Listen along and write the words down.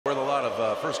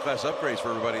first-class upgrades for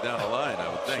everybody down the line, I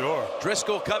would think. Sure.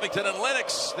 Driscoll, Covington, and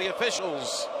Lennox, the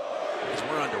officials, as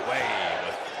we're underway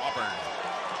with Auburn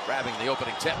grabbing the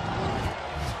opening tip.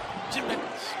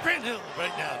 Grant Hill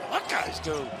right now. What guys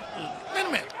do? Wait a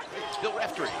minute. Bill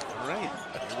Raftery. All right,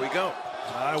 here we go.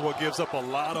 Iowa gives up a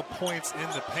lot of points in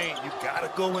the paint. You've got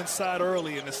to go inside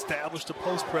early and establish the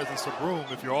post presence for Broome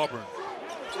if you're Auburn.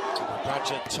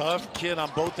 That's a tough kid on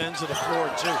both ends of the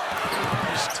floor, too.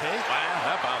 Nice take. Wow,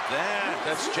 how about that?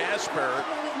 That's Jasper.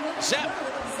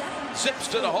 Zips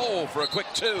to the hole for a quick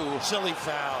 2. Silly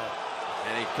foul.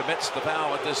 And he commits the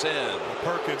foul at this end.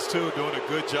 Perkins, too, doing a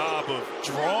good job of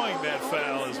drawing that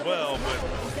foul as well.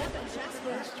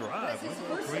 But nice drive.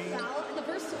 Green,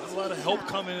 not a lot of help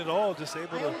coming at all. Just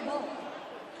able to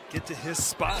get to his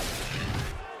spot.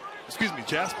 Excuse me,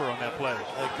 Jasper on that play.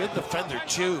 A good defender,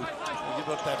 too. He give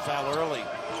up that foul early.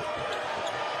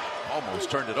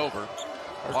 Almost turned it over.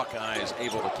 Hawkeyes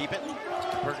able to keep it.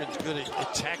 Perkins good at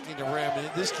attacking the rim. And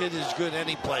this kid is good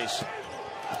any place.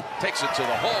 Takes it to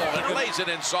the hole and lays it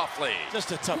in softly.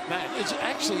 Just a tough man. It's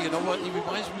actually, you know what? He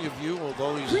reminds me of you,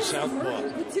 although he's a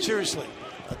southpaw. Seriously,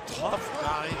 a tough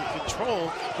guy to control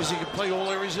because he can play all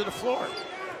areas of the floor.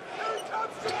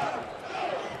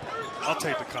 I'll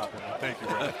take the compliment. Thank you,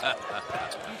 Ray.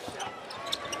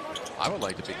 I would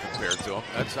like to be compared to him.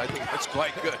 I think that's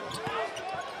quite good.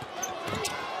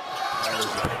 There's a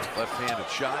left-handed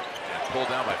shot. Pulled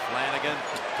down by Flanigan.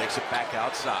 Takes it back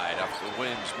outside after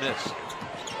Williams missed.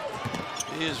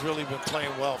 He has really been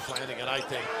playing well, Flanigan, I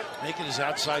think. Making his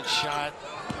outside shot.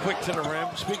 Quick to the rim.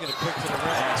 Speaking of quick to the rim.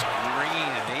 That's Green,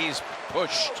 and he's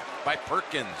pushed by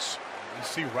Perkins. You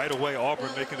see right away Auburn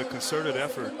making a concerted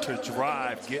effort to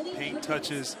drive, get paint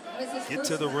touches, get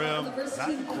to the rim. Not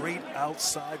a great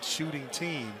outside shooting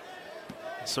team.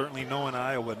 Certainly knowing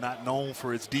Iowa, not known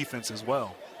for its defense as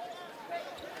well.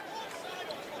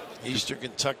 Eastern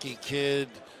Kentucky kid.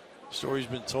 Story's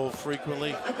been told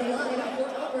frequently.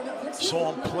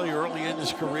 Saw him play early in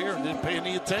his career and didn't pay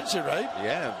any attention, right?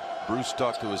 Yeah. Bruce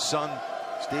talked to his son,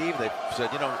 Steve. They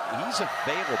said, you know, he's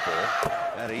available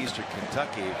at Eastern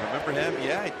Kentucky. Remember him?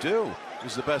 Yeah, I do. He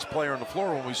was the best player on the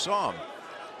floor when we saw him.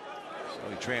 So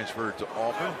he transferred to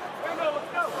Auburn.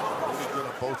 Really good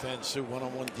at both ends, too.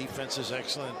 One-on-one defense is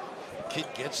excellent. Kid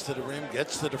gets to the rim,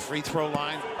 gets to the free throw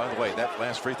line. By the way, that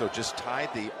last free throw just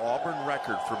tied the Auburn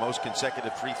record for most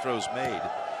consecutive free throws made,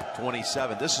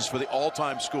 27. This is for the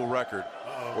all-time school record,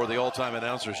 or the all-time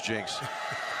announcer's jinx.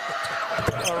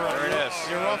 All right, there it is.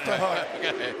 You're off the hook.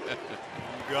 Okay.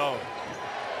 Go.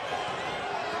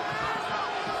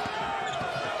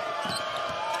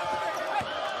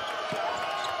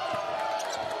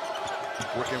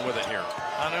 Working with it here.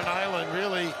 On an island,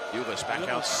 really. Ulis back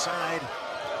outside.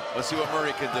 Let's see what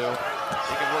Murray can do.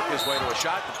 He can work his way to a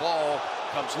shot. The ball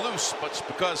comes loose, but it's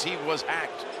because he was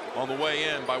hacked on the way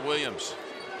in by Williams.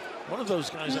 One of those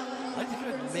guys, I think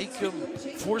I'd make him,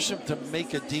 force him to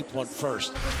make a deep one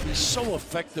first. He's so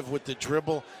effective with the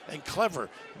dribble and clever.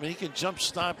 I mean, he can jump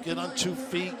stop, get on 2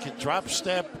 feet, can drop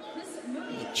step.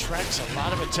 He attracts a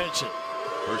lot of attention.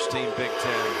 First team Big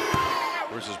Ten.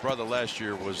 Whereas his brother last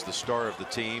year was the star of the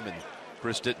team, and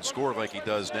Chris didn't score like he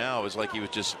does now. It was like he was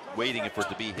just waiting for it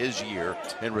to be his year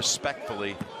and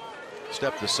respectfully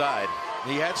stepped aside.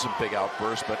 He had some big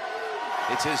outbursts, but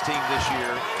it's his team this year,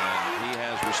 and he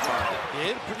has responded. He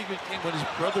had a pretty good game when his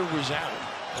brother was out.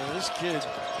 And this kid,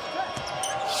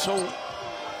 so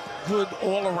good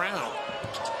all around.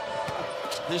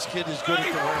 This kid is good at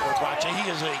the rim, Rabacha. He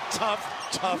is a tough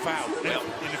out.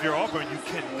 And if you're Auburn, you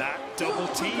cannot double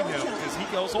team him because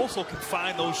he also can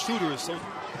find those shooters so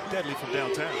deadly from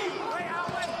downtown.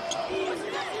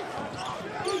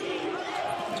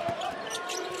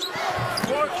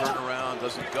 Turnaround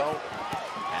doesn't go.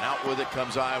 And out with it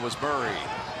comes Iowa's Murray.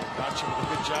 Rabacha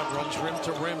with a good job, runs rim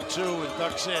to rim too and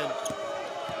ducks in.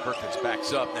 Perkins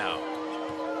backs up now.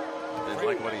 Didn't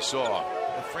like what he saw.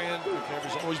 Fran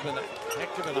has always been a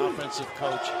heck of an offensive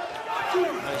coach.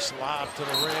 Nice lob to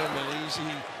the rim, an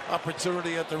easy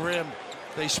opportunity at the rim.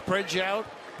 They spread you out,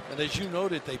 and as you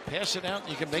noted, they pass it out, and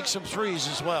you can make some threes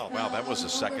as well. Wow, that was a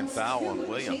second foul on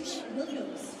Williams.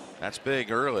 That's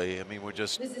big early. I mean, we're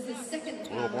just a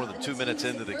little more than 2 minutes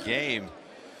into the game,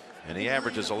 and he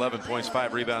averages 11 points,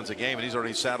 5 rebounds a game, and he's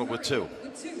already saddled with 2.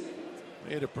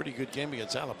 He had a pretty good game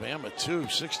against Alabama, too.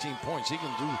 16 points. He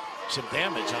can do some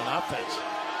damage on offense.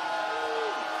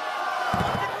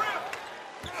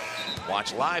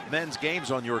 Watch live men's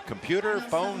games on your computer,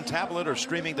 phone, tablet, or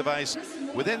streaming device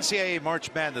with NCAA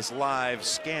March Madness Live.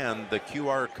 Scan the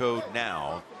QR code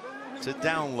now to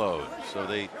download. So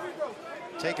they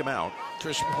take him out.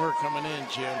 Chris Moore coming in,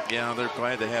 Jim. Yeah, they're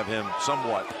glad to have him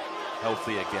somewhat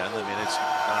healthy again. I mean, it's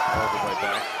not all the way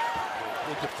back.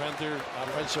 Good defender,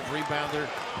 offensive rebounder.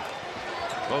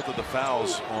 Both of the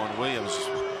fouls on Williams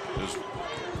was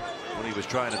when he was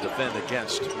trying to defend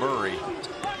against Murray.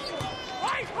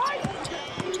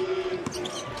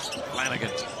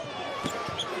 Flanigan.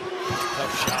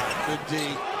 Tough shot. Good D.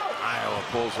 Iowa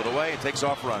pulls it away and takes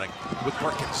off running with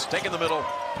Perkins. Taking the middle.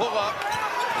 Pull up.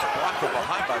 Blocked from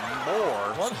behind by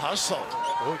Moore. What hustle.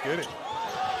 Oh, get it.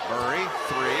 Murray,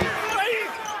 3.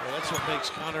 Well, that's what makes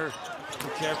Connor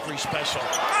McCaffrey special.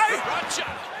 Gotcha.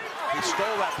 He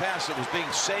stole that pass that was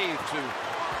being saved to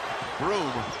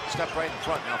Broome. Stepped right in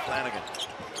front now, Flanigan.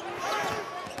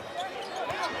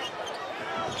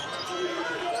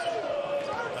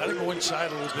 Got to go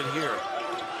inside a little bit here.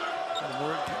 And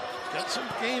we're got some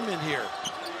game in here.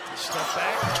 Step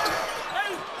back.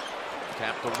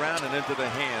 Tapped around and into the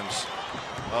hands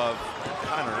of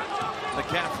Connor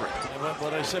McCaffrey. And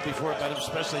what I said before about him,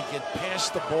 especially, he can pass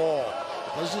the ball.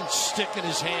 Doesn't stick in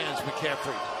his hands,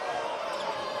 McCaffrey.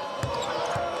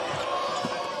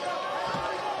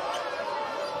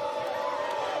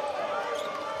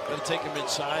 Got to take him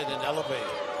inside and elevate.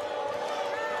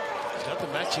 He's got the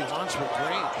match he wants with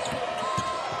Green.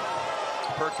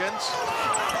 Perkins,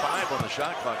 5 on the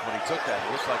shot clock when he took that.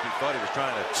 It looked like he thought he was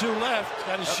trying to. 2 left.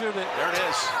 Got to shoot it. There it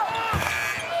is.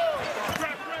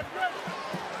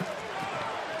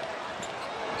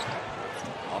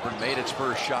 Auburn made its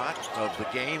first shot of the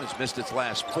game. It's missed its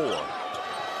last 4.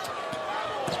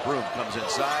 Broome comes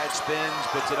inside, spins,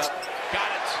 puts it up.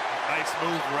 Got it. Nice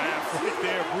move, Raph, right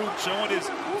there. Broome showing his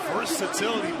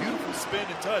versatility. Beautiful spin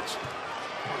and touch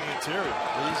on the interior.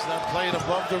 He's not playing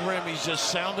above the rim. He's just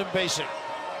sound and basic.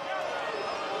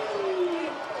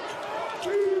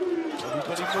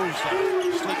 Everybody moves now.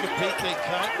 Sneak a peek, they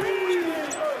cut.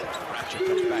 Ratchet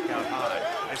comes back out high.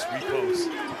 Nice repost.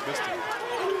 Missed it.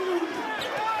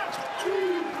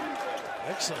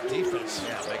 Excellent defense.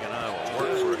 Yeah, making Iowa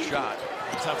work for a shot.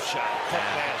 Tough shot. Tough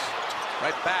pass.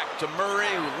 Right back to Murray,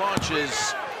 who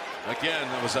launches. Again,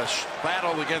 it was a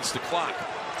battle against the clock.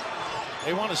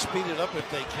 They want to speed it up if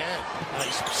they can.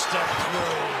 Nice step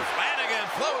through. Flanigan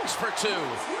floats for 2.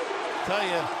 Tell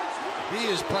you, he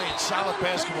is playing solid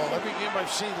basketball. Every game I've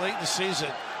seen late in the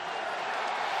season.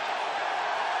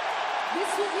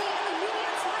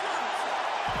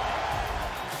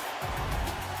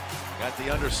 Got the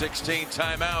under 16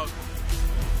 timeout.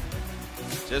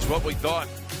 Just what we thought.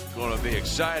 Going to be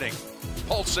exciting.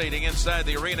 Pulsating inside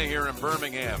the arena here in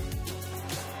Birmingham.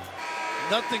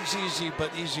 Nothing's easy,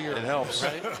 but easier. It helps.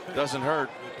 Right? Doesn't hurt.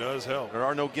 It does help. There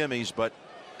are no gimmies, but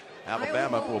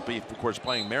Alabama will be, of course,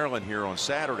 playing Maryland here on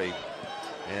Saturday.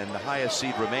 And the highest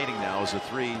seed remaining now is a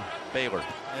 3 Baylor.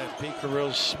 Yeah, Pete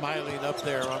Carrill's smiling up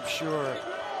there, I'm sure.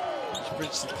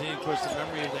 Sprints the team, of course, the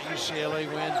memory of the UCLA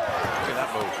win. Look at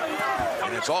that move.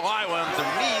 And it's all Iowa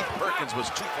underneath. Perkins was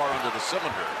too far under the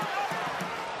cylinder.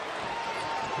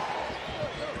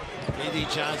 A.D.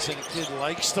 Johnson, a kid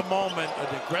likes the moment, an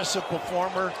aggressive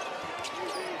performer,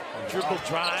 a dribble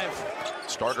drive.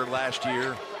 Starter last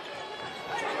year.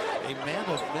 A man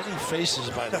of many faces,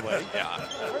 by the way. Yeah.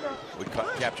 We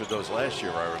captured those last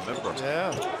year, I remember.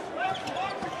 Yeah.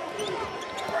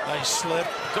 Nice slip.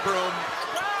 To Broome.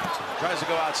 Tries to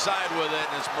go outside with it,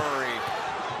 and it's Murray.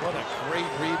 What a great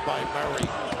read by Murray.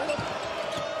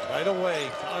 Right away.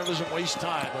 Connor doesn't waste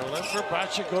time. But let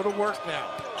Verbacha go to work now.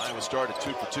 Iowa started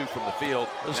 2 for 2 from the field.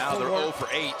 Now they're 0 for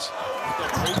 8.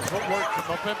 Great footwork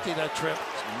from up empty that trip.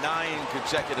 9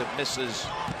 consecutive misses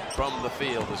from the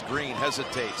field as Green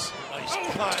hesitates. Nice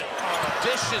cut.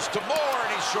 Dishes to Moore,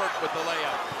 and he's short with the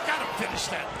layup. Gotta finish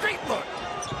that. Great look.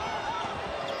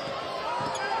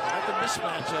 Not the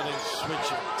mismatch on his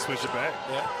switch it. Switch it back.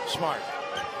 Yeah, smart.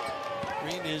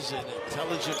 Green is an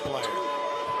intelligent player.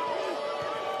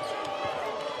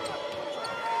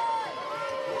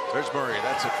 There's Murray.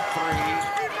 That's a 3.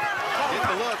 Get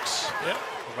the looks. Yep.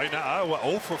 Right now, Iowa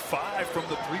 0 for 5 from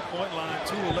the three-point line,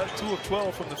 2 of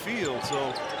 12 from the field.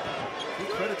 So, good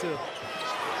credit to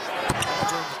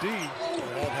Auburn's D.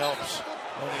 That helps.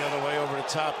 Going the other way over the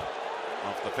top.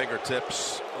 Off the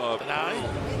fingertips of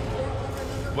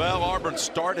 9. Well, Auburn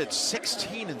started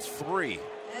 16 and 3.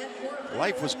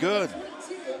 Life was good.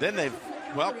 Then they've,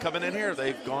 well, coming in here,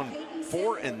 they've gone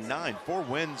 4 and 9. 4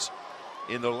 wins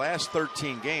in their last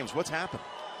 13 games. What's happened?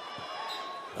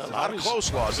 A lot of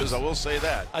close losses, I will say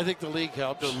that. I think the league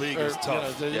helps. The league is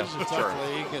tough. You know, it's a tough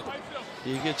league, and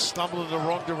you get stumbled in the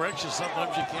wrong direction.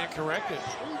 Sometimes you can't correct it.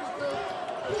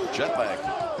 Jet lag.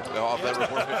 Go off that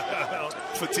report.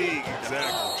 Fatigue,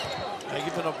 exactly.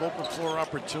 Giving up open floor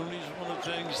opportunities, one of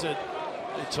the things that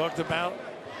they talked about,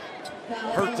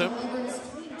 hurt them.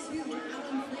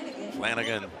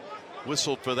 Flanigan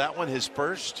whistled for that one, his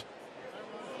first.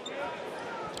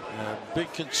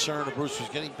 Big concern of Bruce was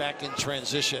getting back in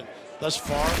transition. Thus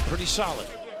far, pretty solid.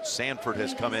 Sanford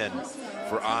has come in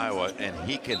for Iowa, and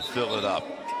he can fill it up.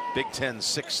 Big Ten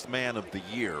 6th man of the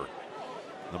year.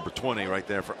 Number 20 right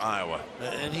there for Iowa.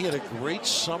 And he had a great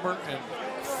summer and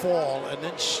fall, and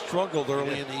then struggled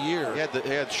early in the year. He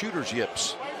had shooter's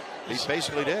yips. He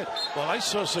basically did. Well, I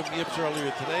saw some yips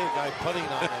earlier today, a guy putting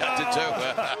on it. I did too.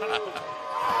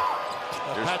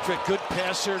 Patrick, good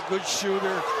passer, good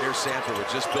shooter. Here's Sanford, would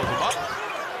just build him up.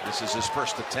 This is his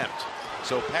first attempt.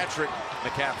 So Patrick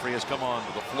McCaffrey has come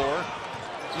onto the floor.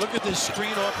 Look at this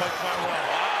screen off by Carwell.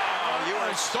 Wow, you are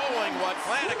extolling what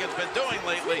Flanigan's been doing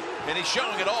lately, and he's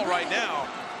showing it all right now.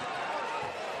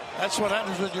 That's what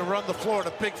happens when you run the floor,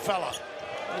 the big fella.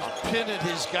 He's pinning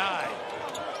his guy.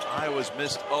 Iowa's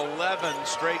missed 11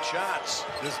 straight shots.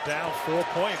 Just down 4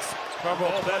 points. Cover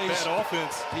all that bad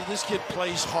offense. This kid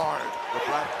plays hard.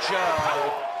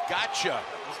 Gotcha.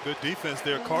 Good defense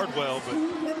there, Cardwell, but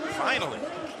finally.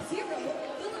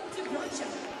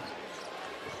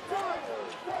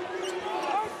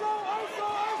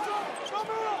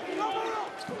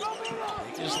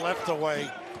 Take his left away.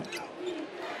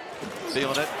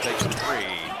 Feeling it, takes a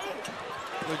three.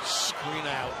 Good screen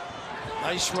out.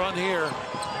 Nice run here.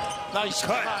 Nice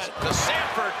cut. To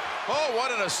Sanford. Oh,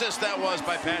 what an assist that was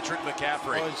by Patrick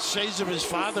McCaffrey. Oh, it shades of his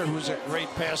father, who's a great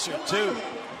passer, too.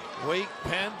 Wake,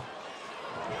 Penn.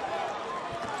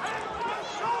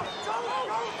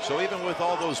 So even with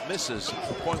all those misses,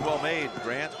 point well made,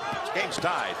 Grant. Game's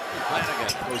tied.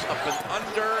 Flanigan goes up and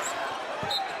under.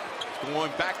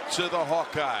 Going back to the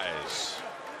Hawkeyes.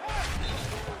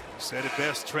 Said it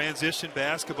best, transition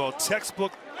basketball,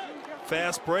 textbook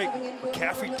fast break.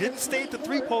 McCaffrey didn't stay at the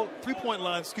three-point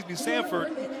line,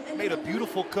 Sanford made a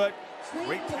beautiful cut,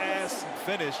 great pass and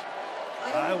finish.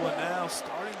 Iowa now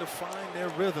starting to find their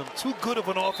rhythm. Too good of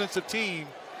an offensive team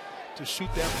to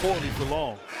shoot that poorly for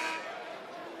long.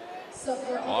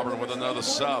 Auburn with another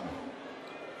sub.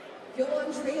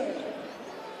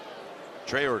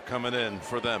 Traore coming in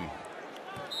for them.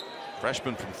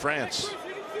 Freshman from France.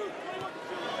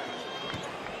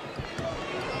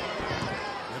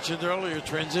 Mentioned earlier,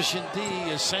 transition D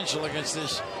essential against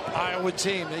this Iowa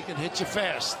team. They can hit you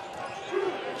fast.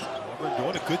 Auburn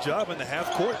doing a good job in the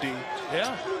half-court D.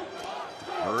 Yeah.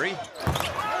 Murray.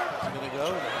 Going to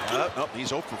go. Nope, he's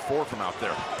 0 for 4 from out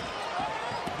there.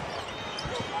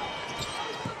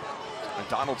 And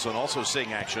Donaldson also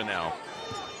seeing action now.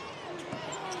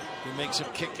 He makes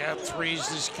some kick-out threes.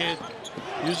 This kid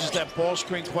uses that ball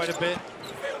screen quite a bit.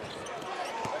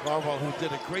 Carwell, who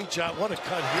did a great job. What a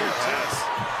cut here. Yes.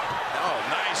 Oh,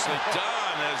 nicely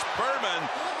done as Berman,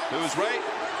 who's right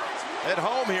at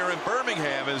home here in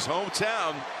Birmingham, his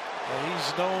hometown. Well,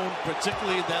 he's known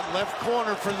particularly in that left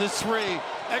corner for the three.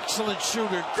 Excellent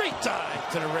shooter. Great dive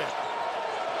to the rim.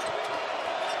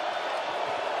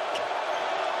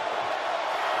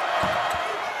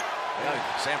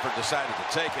 Yeah, Sanford decided to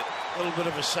take it. A little bit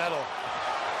of a settle.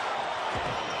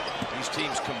 These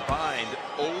teams combined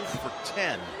 0 for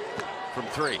 10 from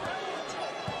 3.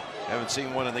 Haven't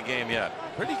seen one in the game yet.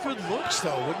 Pretty good looks,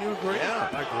 though. Wouldn't you agree? Yeah,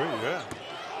 I agree, yeah.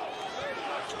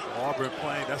 Auburn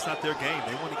playing, that's not their game.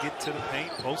 They want to get to the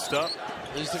paint, post up.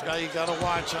 He's the guy you got to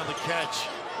watch on the catch.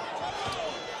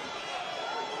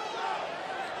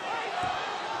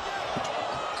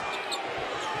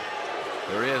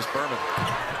 There he is, Berman.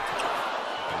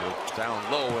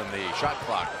 Down low in the shot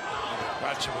clock.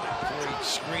 Watch him with a great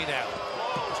screen out.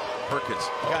 Perkins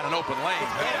got an open lane.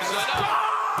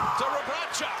 To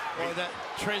Robracha. Boy, that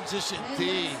transition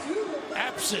D,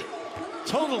 absent.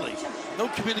 Totally. No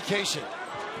communication.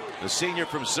 The senior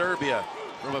from Serbia,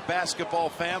 from a basketball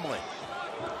family.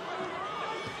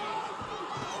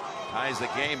 Ties the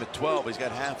game at 12. He's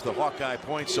got half the Hawkeye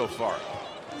points so far.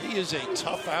 He is a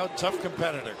tough out, tough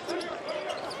competitor.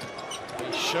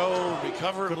 Show,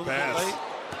 recover a little bit late.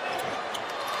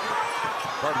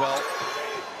 Cardwell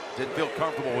didn't feel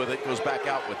comfortable with it. Goes back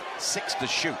out with 6 to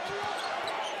shoot.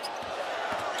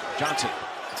 Johnson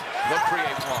will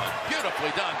create one.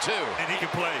 Beautifully done, too. And he can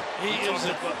play. He is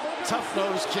a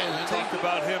tough-nosed kid. We talked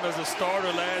about him as a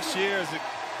starter last year, as it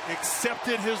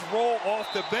accepted his role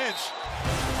off the bench.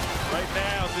 Right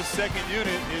now, this second unit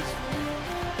is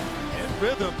in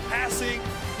rhythm, passing,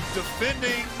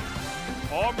 defending.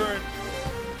 Auburn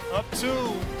up 2.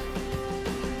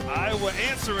 Iowa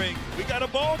answering. We got a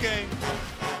ball game.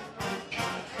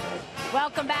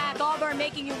 Welcome back. Auburn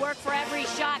making you work for every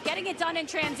shot, getting it done in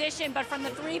transition, but from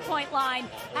the three-point line,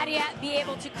 how do you be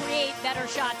able to create better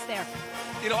shots there?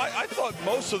 You know, I thought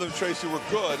most of them, Tracy, were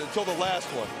good until the last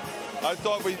one. I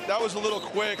thought that was a little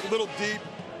quick, a little deep.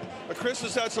 But Chris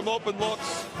has had some open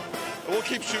looks, and we'll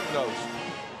keep shooting those.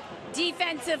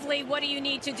 Defensively, what do you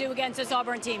need to do against this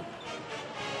Auburn team?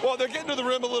 Well, they're getting to the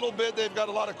rim a little bit. They've got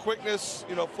a lot of quickness.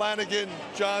 You know, Flanigan,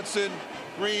 Johnson,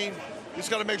 Green. Just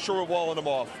got to make sure we're walling them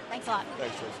off. Thanks a lot.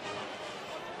 Thanks, Tracy.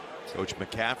 Coach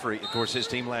McCaffrey, of course, his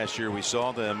team last year, we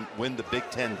saw them win the Big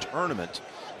Ten tournament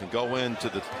and go into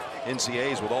the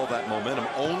NCAAs with all that momentum,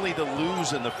 only to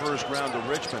lose in the first round to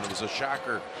Richmond. It was a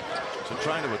shocker. So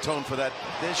trying to atone for that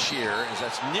this year, as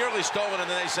that's nearly stolen, and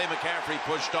then they say McCaffrey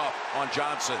pushed off on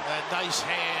Johnson. Nice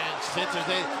hands.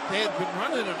 They had been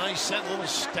running a nice set, little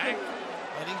stack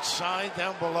on each side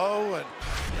down below, and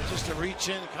just to reach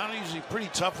in. Kind of usually pretty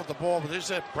tough with the ball, but there's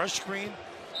that brush screen.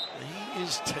 He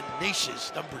is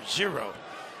tenacious, number 0.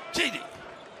 JD.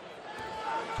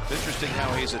 It's interesting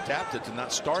how he's adapted to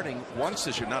not starting once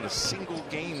this year. Not a single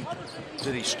game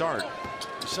did he start.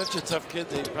 He's such a tough kid.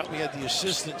 They probably had the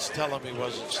assistants tell him he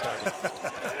wasn't starting. In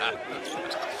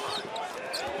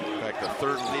fact, the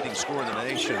 3rd leading scorer in the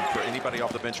nation for anybody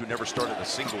off the bench who never started a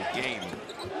single game.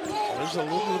 There's a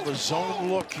little bit of a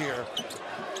zone look here.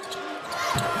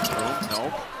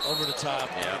 No. Over the top.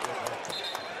 Yeah.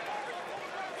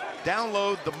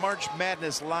 Download the March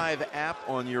Madness Live app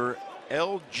on your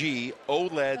LG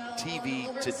OLED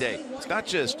TV today. It's not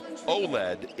just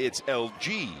OLED, it's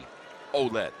LG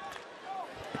OLED.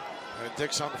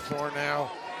 Dick's on the floor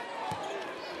now.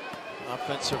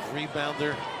 Offensive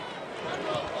rebounder.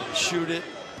 Shoot it.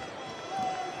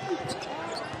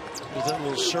 With that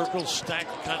little circle stack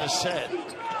kind of set.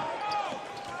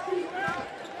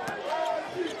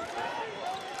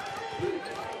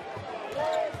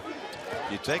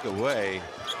 You take away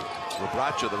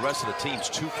Robracha, the rest of the team's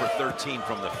 2 for 13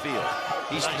 from the field.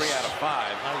 He's nice. 3 out of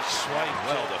 5. Nice swipe.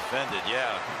 Well defended,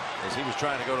 yeah. As he was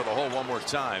trying to go to the hole one more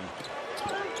time.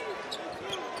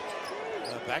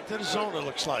 Back to the zone, it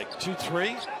looks like.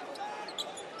 2-3.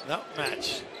 No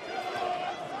match.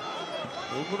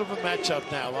 A little bit of a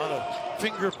matchup now. A lot of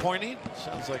finger pointing.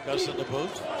 Sounds like us in the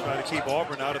booth. Trying to keep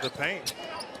Auburn out of the paint.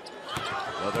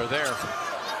 Well, they're there.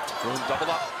 Broome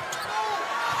double up.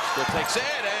 Still takes it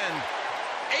and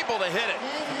able to hit it.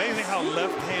 Amazing how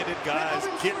left-handed guys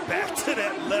get back to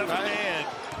that left hand.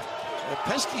 A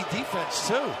pesky defense,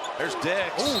 too. There's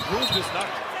Dix. Oh, Broome just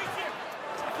knocked.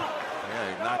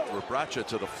 Yeah, he knocked Robracha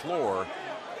to the floor.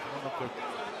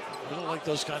 You don't like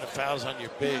those kind of fouls on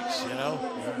your bigs, you know?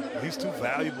 He's too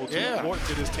valuable, too important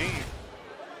to this team.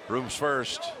 Broome's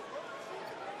first.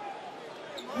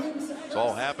 It's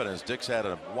all happened as Dix had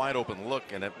a wide open look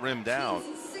and it rimmed out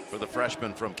for the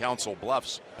freshman from Council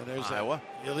Bluffs, and there's Iowa.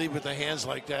 You leave with the hands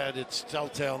like that, it's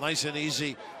telltale, nice and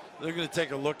easy. They're going to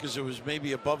take a look as it was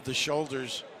maybe above the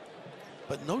shoulders,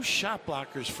 but no shot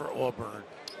blockers for Auburn.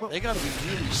 They got to be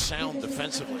really sound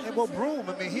defensively. Well, Broome,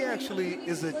 I mean, he actually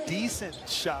is a decent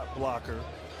shot blocker.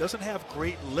 Doesn't have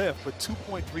great lift, but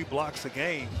 2.3 blocks a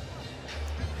game.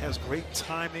 Has great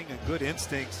timing and good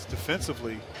instincts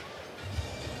defensively.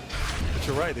 But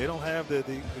you're right, they don't have the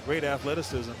great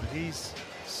athleticism. And he's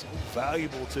so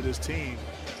valuable to this team.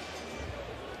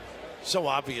 So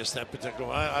obvious, that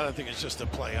particular. I don't think it's just a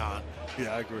play on.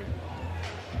 Yeah, I agree.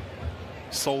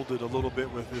 Sold it a little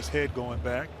bit with his head going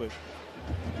back, but.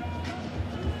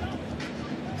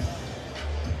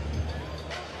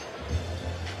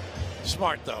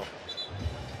 Smart, though.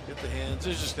 Get the hands.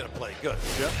 They're just going to play good.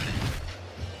 Yep.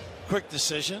 Quick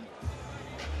decision.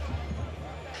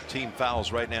 Team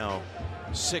fouls right now.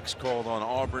 6 called on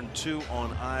Auburn, 2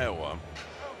 on Iowa.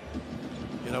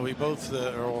 You know, we both,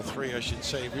 or all 3, I should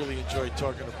say, really enjoyed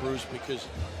talking to Bruce because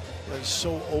he's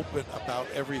so open about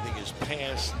everything. His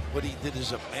past, what he did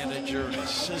as a manager, an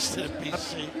assistant at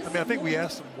BC. I mean, I think we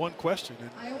asked him one question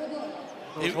and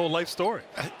his whole life story.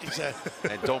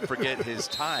 Exactly. And don't forget his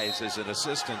ties as an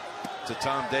assistant to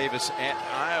Tom Davis at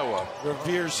Iowa.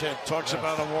 Revere's head talks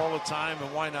about him all the time,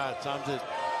 and why not? Tom did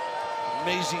an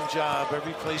amazing job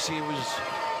every place he was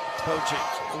coaching.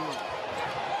 Ooh.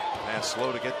 Pass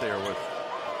slow to get there with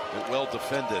it well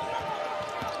defended.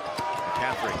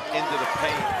 McCaffrey into the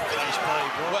paint. Nice play,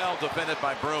 well defended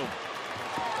by Broome.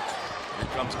 Here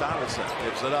comes Donaldson.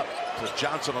 Gives it up to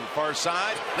Johnson on the far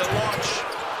side. The launch.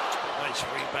 Nice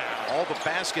rebound. All the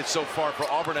baskets so far for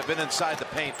Auburn have been inside the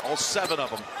paint. All 7 of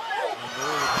them.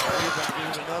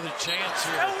 Another chance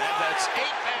here. And that's 8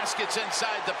 baskets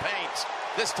inside the paint.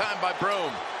 This time by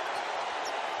Broome.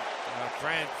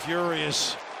 Grant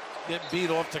furious. Getting beat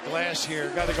off the glass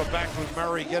here. Got to go back with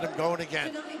Murray. Get him going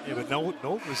again. Yeah, but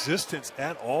no resistance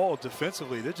at all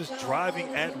defensively. They're just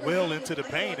driving at will into the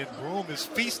paint, and Broome is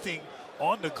feasting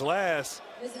on the glass.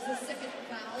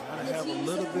 Gotta have a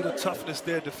little bit of toughness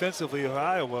there defensively of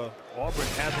Iowa. Auburn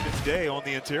having its day on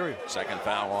the interior. Second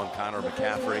foul on Connor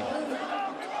McCaffrey.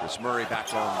 Chris Murray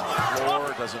back on the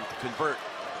floor, doesn't convert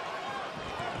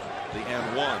the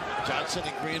N1. Johnson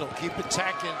and Green will keep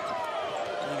attacking.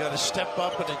 You got to step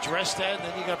up and address that, and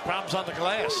then you got problems on the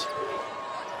glass.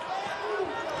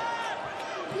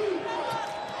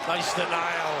 Nice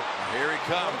denial. Here he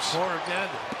comes. Moore again.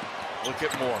 Look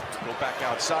at Moore. Go back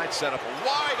outside, set up a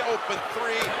wide open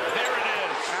three. There it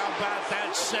is. How about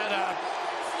that setup?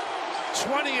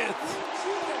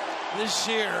 20th this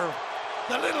year.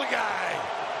 The little guy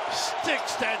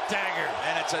sticks that dagger.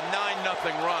 And it's a 9-0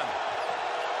 run.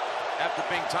 After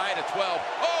being tied at 12.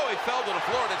 Oh, he fell to the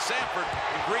floor at Sanford,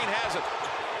 and Green has it.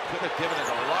 Could have given it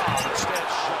a lob. Instead,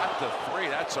 shot the three.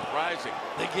 That's surprising.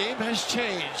 The game has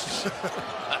changed.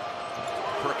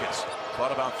 Perkins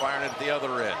thought about firing it at the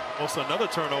other end. Also another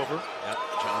turnover. Yep,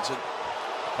 Johnson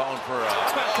calling for a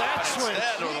that switch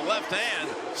instead on the left hand.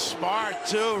 Smart,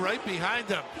 too, right behind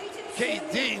him.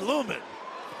 KD Lumen.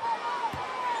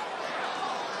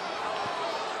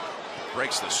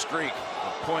 Breaks the streak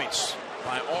of points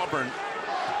by Auburn.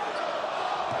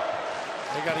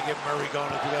 They got to get Murray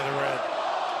going at the other end.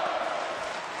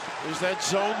 There's that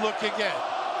zone look again.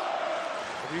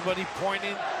 Everybody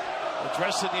pointing,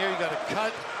 addressing the air. You got to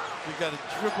cut. You got to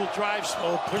dribble, drive,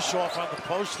 slow, push off on the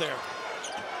post there.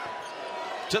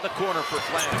 To the corner for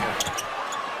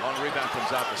Flanigan. Long rebound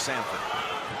comes out to Sanford.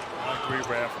 I agree,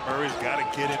 Raph. Murray's got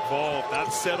to get involved.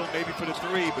 Not settle maybe for the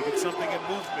three, but get something in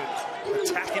movement.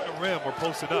 Attacking the rim or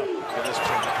posting up. Look at this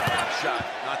shot.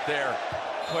 Not there.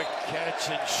 Quick catch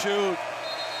and shoot.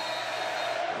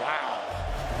 Wow.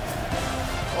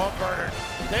 Auburn,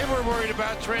 they were worried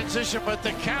about transition, but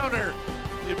the counter,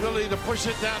 the ability to push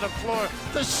it down the floor,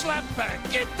 the slap back,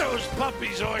 get those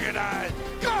puppies organized.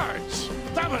 Guards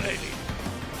dominating.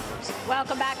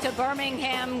 Welcome back to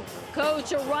Birmingham.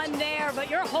 Coach, a run there, but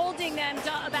you're holding them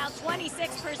to about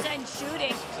 26%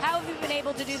 shooting. How have you been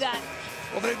able to do that?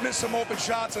 Well, they've missed some open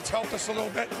shots. It's helped us a little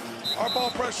bit. Our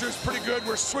ball pressure is pretty good.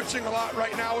 We're switching a lot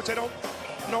right now, which I don't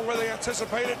know where they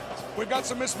anticipated. We've got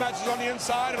some mismatches on the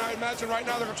inside, and I imagine right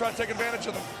now they're going to try to take advantage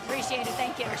of them. Appreciate it.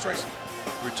 Thank you. Thanks, Tracy.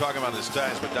 We were talking about his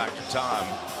ties with Dr. Tom.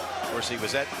 Of course, he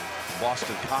was at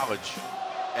Boston College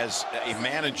as a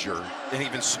manager and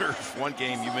even served one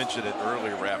game. You mentioned it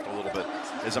earlier, Raph, a little bit,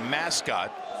 as a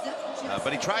mascot.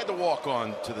 But he tried to walk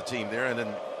on to the team there, and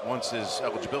then once his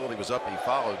eligibility was up, he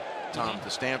followed Tom to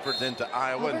Stanford, then to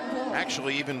Iowa, and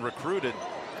actually even recruited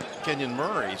Kenyon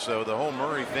Murray. So the whole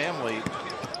Murray family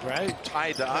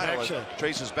tied to Iowa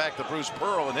traces back to Bruce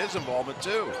Pearl and his involvement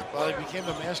too. Well, he became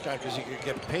a mascot because he could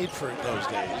get paid for it those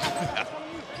days.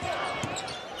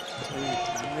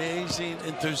 Amazing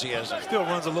enthusiasm. Still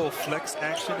runs a little flex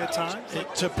action at times.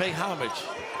 To pay homage.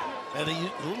 And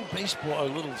a little baseball, a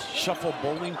little shuffle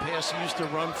bowling pass he used to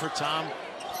run for Tom.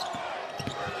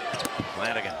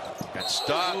 Flanigan got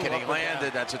stuck and he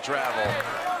landed. That's a travel.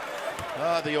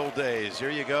 Ah, the old days.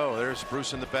 Here you go. There's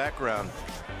Bruce in the background.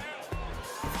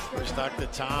 There's Dr.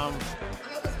 Tom.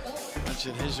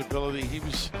 Mentioned his ability. He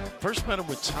was first met him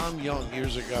with Tom Young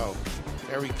years ago.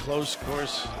 Very close, of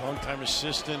course. Longtime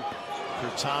assistant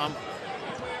for Tom.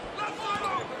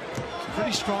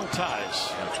 Pretty strong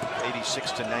ties.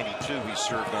 86 to 92 he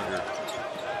served under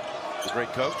the great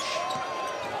coach.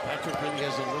 Patrick really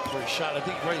hasn't looked for a shot. I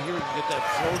think right here you can get that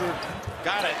floater.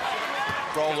 Got it.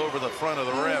 Crawled over the front of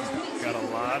the rim. Got a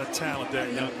lot of talent,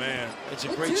 that young man. It's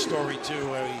a great story too.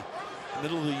 Where he,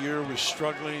 middle of the year, was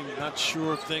struggling, not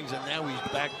sure of things, and now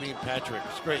he's back being Patrick.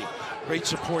 It's great. Great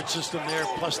support system there,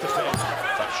 plus the family.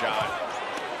 Tough shot.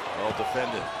 Well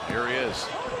defended. Here he is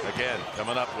again,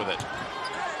 coming up with it.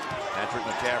 Patrick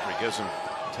McCaffrey gives him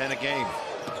 10 a game.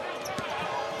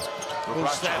 Little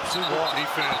snaps in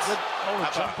defense. Oh,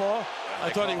 a jump ball? I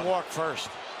thought he walked first.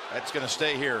 That's going to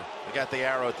stay here. They got the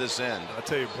arrow at this end. I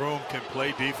tell you, Broome can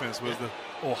play defense. Was the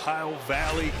Ohio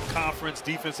Valley Conference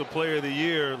Defensive Player of the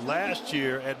Year last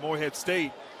year at Morehead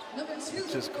State.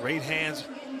 Just great hands,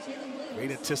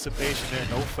 great anticipation there,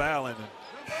 no fouling.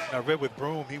 And I read with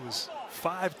Broome, he was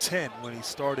 5'10" when he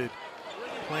started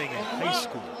playing in high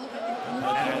school.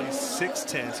 Now he's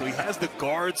 6'10", so he has the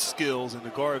guard skills and the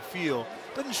guard feel.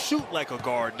 Doesn't shoot like a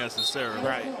guard necessarily.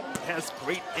 Right. Has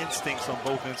great instincts on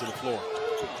both ends of the floor.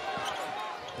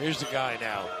 Here's the guy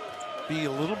now. Be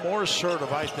a little more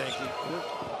assertive, I think.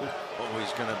 Oh,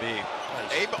 he's going to be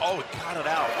able. Oh, he got it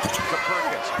out to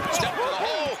Perkins. Step to the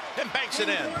hole and banks it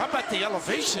in. How about the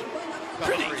elevation?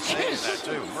 Pretty saying that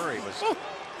too. Murray was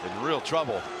in real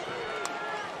trouble.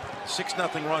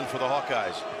 6-0 run for the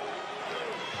Hawkeyes.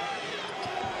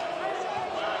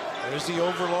 There's the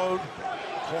overload,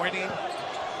 pointing,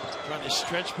 trying to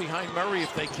stretch behind Murray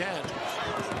if they can.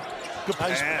 Good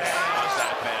pass.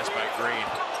 That pass by Green.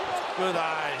 Good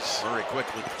eyes. Murray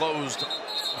quickly closed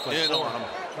in on him.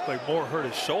 Looked like Moore hurt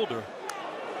his shoulder.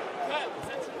 Yeah,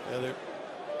 I didn't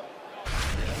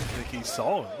think he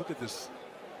saw him. Look at this.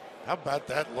 how about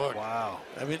that look? Wow.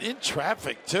 I mean, in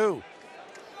traffic, too.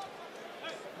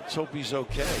 Let's hope he's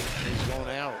okay. He's going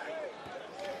out.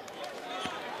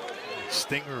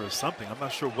 Stinger or something. I'm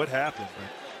not sure what happened.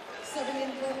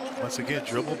 But once again,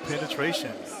 dribble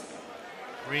penetration.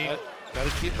 Green Got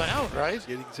to keep him out, right?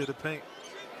 getting to the paint.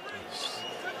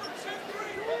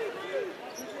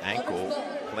 Ankle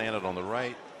planted on the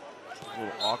right. A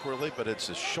little awkwardly, but it's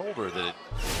his shoulder that it.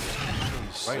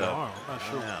 Right arm. I'm not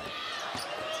sure. Yeah.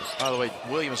 By the way,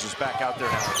 Williams is back out there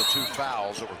now with the 2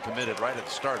 fouls that were committed right at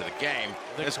the start of the game.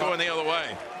 It's going the other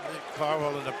way.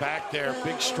 Carwell in the back there,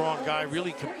 big, strong guy,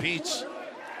 really competes.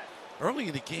 Early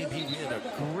in the game, he had a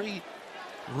great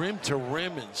rim to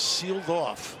rim and sealed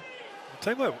off. I'll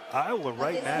tell you what, Iowa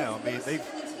right now, I mean,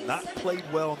 they've not played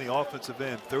well on the offensive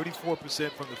end.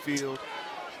 34% from the field.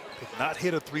 They've not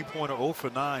hit a three-pointer, 0 for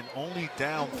 9, only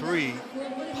down 3,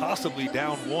 possibly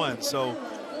down 1. So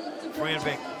Fran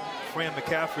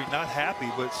McCaffrey not happy,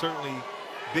 but certainly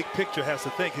big picture has to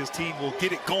think his team will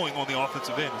get it going on the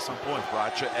offensive end at some point.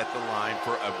 Bracha at the line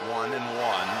for a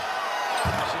 1-and-1.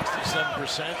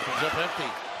 67% comes up empty.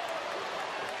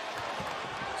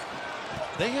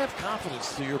 They have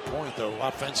confidence, to your point, though,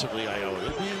 offensively, Iowa.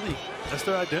 Really, That's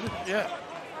their identity. yeah.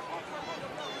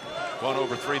 Gone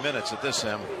over 3 minutes at this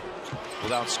end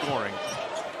without scoring.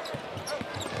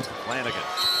 Flanigan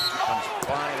comes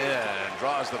flying in and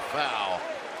draws the foul.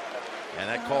 And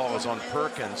that call is on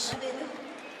Perkins.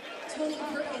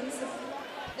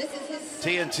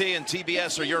 TNT and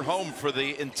TBS are your home for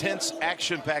the intense,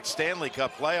 action-packed Stanley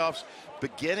Cup playoffs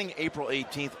beginning April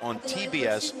 18th on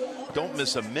TBS. Don't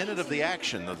miss a minute of the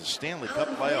action of the Stanley Cup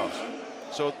playoffs.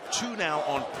 So 2 now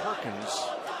on Perkins.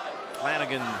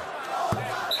 Flanigan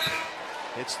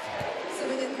hits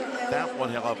that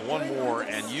one. He'll have 1 more,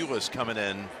 and Ulis coming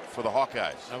in for the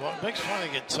Hawkeyes. Now, what makes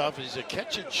Flanigan tough is he's a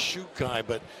catch-and-shoot guy,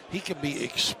 but he can be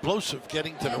explosive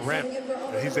getting to the rim.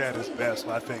 He's at his best,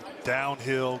 I think.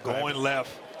 Downhill, going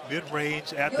left,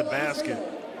 mid-range, at the basket.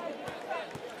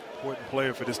 Important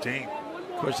player for this team.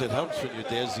 Of course, it helps when your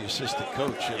dad's the assistant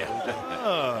coach. You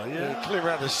know? Yeah. Clear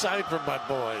out the side from my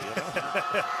boy. You know?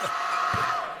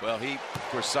 Well, he, of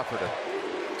course, suffered a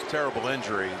terrible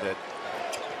injury that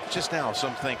just now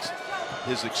some thinks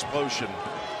his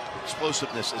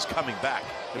explosiveness is coming back.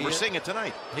 And we're seeing it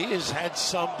tonight. He has had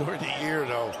some during the year,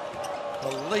 though.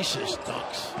 Hellacious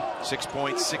dunks. 6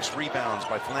 points, 6 rebounds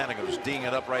by Flanigan, who's D'ing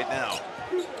it up right now.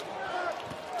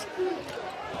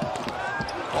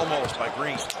 Almost by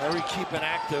Green. Very keeping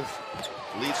active.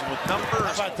 Leads him with numbers.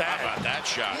 How about that? How about that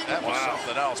shot? That was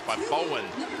something else by Bowen.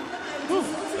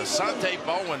 Asante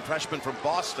Bowen, freshman from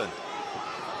Boston.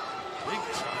 Big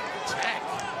time attack.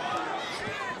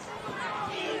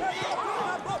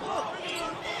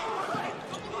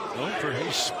 Known for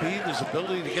his speed, his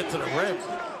ability to get to the rim.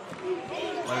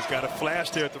 Well, he's got a flash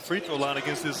there at the free throw line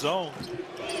against his zone.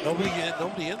 Nobody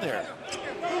in there.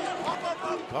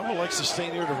 Carmel likes to stay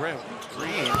near the rim.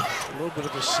 Green, a little bit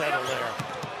of a settle there.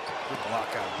 Good block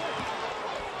out.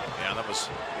 Yeah, that was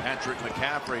Patrick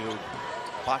McCaffrey who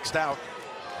boxed out.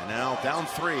 And now down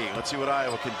 3. Let's see what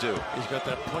Iowa can do. He's got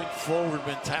that point forward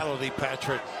mentality,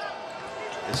 Patrick.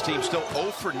 His team still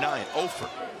 0 for 9. 0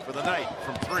 for the night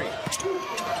from 3.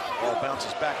 Ball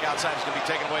bounces back outside. It's going to be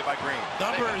taken away by Green.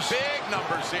 Numbers. Big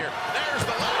numbers here. There's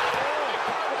the line.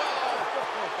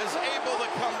 Carwell is able to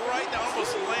come right down.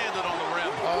 Almost landed on the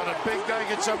rim. Oh, the big guy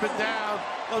gets up and down.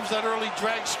 Loves that early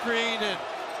drag screen and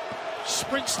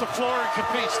sprints the floor and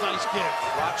competes. Nice gift.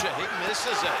 Bracha, he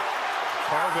misses it.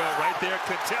 Carwell right there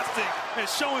contesting and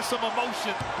showing some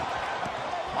emotion.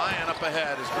 Lying up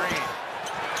ahead is Green.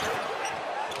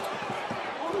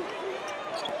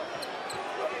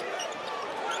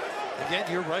 Again,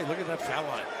 you're right. Look at that foul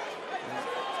line.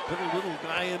 Put a little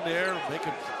guy in there, make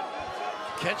him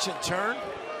catch and turn.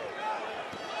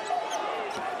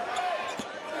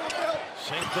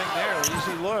 Same thing there.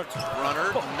 Easy look.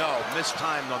 Runner, no.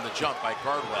 Mistimed on the jump by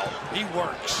Cardwell. He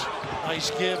works. Nice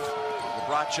give.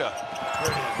 Bracha.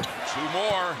 2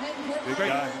 more. Big Great-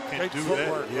 guy can great do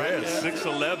footwork, that. right? Yeah, Yeah.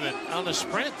 6'11" On the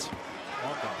sprint.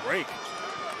 on the break.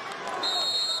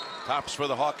 Tops for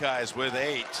the Hawkeyes with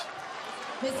 8.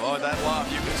 Oh, that lob.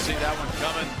 You can see that one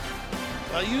coming.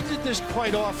 You did this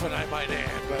quite often, I might add,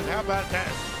 but how about that?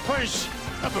 Push.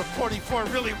 Number 44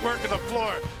 really working the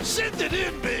floor. Send it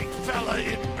in, big fella,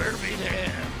 in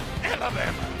Birmingham,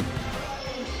 Alabama.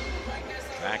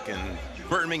 back in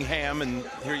Birmingham, and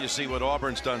here you see what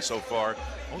Auburn's done so far.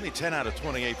 Only 10 out of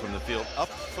 28 from the field, up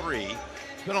 3. There's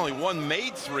been only one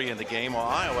made 3 in the game, while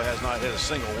Iowa has not hit a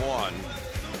single one.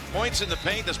 Points in the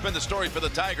paint, that's been the story for the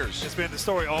Tigers. It's been the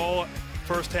story all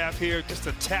first half here, just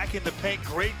attacking the paint.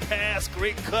 Great pass,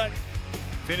 great cut,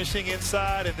 finishing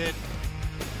inside, and then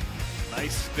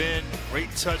nice spin,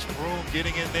 great touch. Broome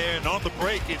getting in there, and on the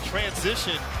break in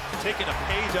transition, taking a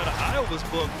page out of Iowa's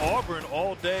book. Auburn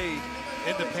all day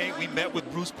in the paint. We met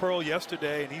with Bruce Pearl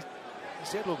yesterday, and he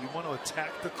said, look, we want to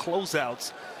attack the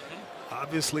closeouts.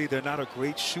 Obviously, they're not a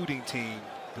great shooting team,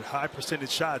 but high percentage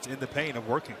shots in the paint are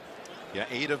working. Yeah,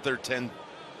 8 of their 10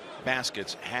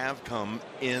 baskets have come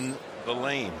in the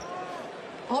lane.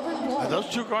 And those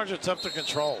two guards are tough to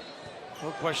control.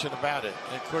 No question about it.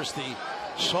 And of course, the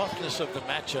softness of the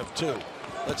matchup, too,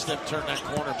 lets them turn that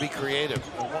corner, be creative.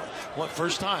 One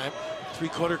first time,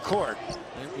 3/4 court.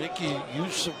 And Mickey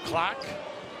use some clock,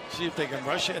 see if they can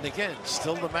rush it. And again,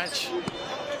 still the match.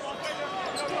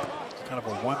 Kind of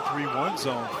a 1-3-1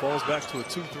 zone, falls back to a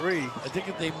 2-3. I think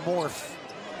if they morph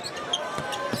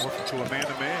to a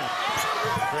man-to-man.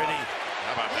 Pretty.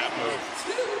 How about that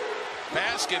move?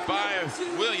 Basket by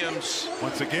Williams.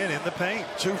 Once again in the paint.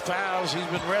 2 fouls. He's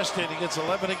been rested. He gets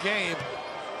 11 a game.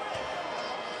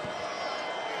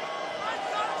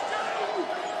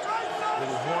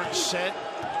 Little horn set.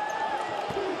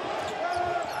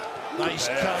 Nice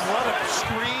cut. What a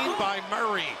screen by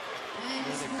Murray.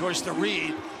 And of course the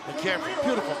read. McCaffrey.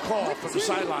 Beautiful call from the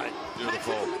sideline.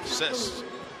 Beautiful assist.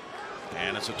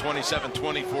 And it's a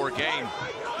 27-24 game.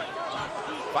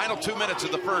 Final 2 minutes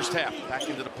of the first half. Back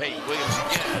into the paint. Williams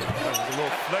again. A little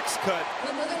flex cut.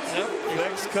 Yep.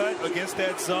 Flex cut against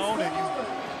that zone, and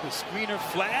the screener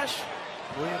flash.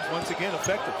 Williams once again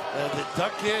effective. And the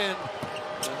duck in.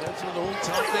 And that's what old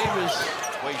Tom Davis.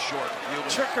 Way short.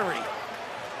 Trickery.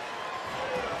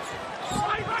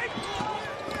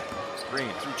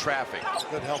 Green through traffic.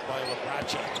 Good help by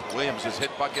Labrache. Williams has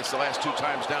hit buckets the last 2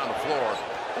 times down the floor.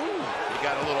 Ooh. He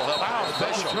got a little help. Wow, from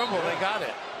the official. dribble. They got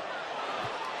it.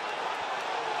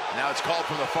 Now it's called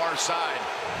from the far side.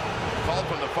 Called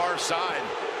from the far side.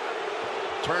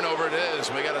 Turnover it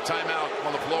is. We got a timeout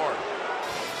on the floor.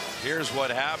 Here's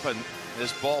what happened.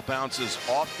 This ball bounces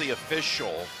off the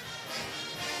official.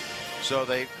 So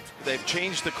they've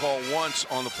changed the call once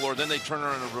on the floor. Then they turn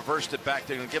around and reversed it back.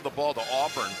 They're going to give the ball to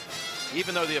Auburn,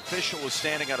 even though the official was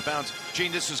standing out of bounds.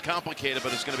 Gene, this is complicated,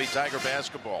 but it's going to be Tiger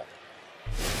basketball.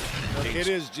 It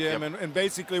is, Jim, Yep. and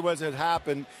basically what had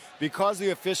happened, because the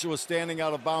official was standing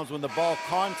out of bounds when the ball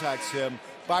contacts him,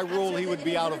 by rule he would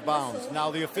be out of bounds.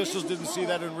 Now the officials didn't see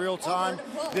that in real time.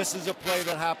 This is a play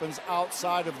that happens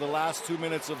outside of the last 2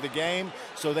 minutes of the game,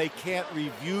 so they can't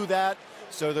review that.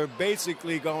 So they're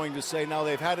basically going to say now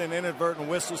they've had an inadvertent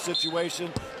whistle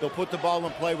situation. They'll put the ball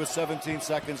in play with 17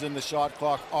 seconds in the shot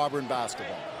clock. Auburn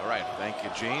basketball. All right, thank you,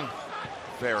 Gene.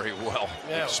 Very well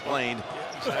explained.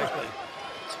 Exactly.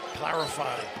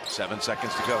 Clarified. 7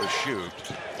 seconds to go. Shoot.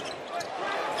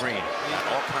 Green got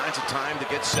all kinds of time to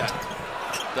get set.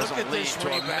 Doesn't lead to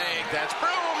a make. That's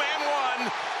Broome and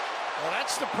one. Well,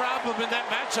 that's the problem in that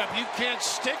matchup. You can't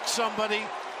stick somebody.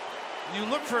 You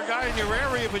look for a guy in your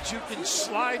area, but you can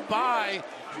slide by.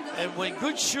 And when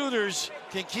good shooters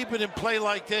can keep it in play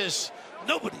like this,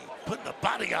 nobody putting the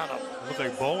body on them. Looked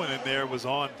like Bowen in there was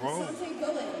on Broome.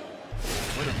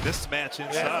 What a mismatch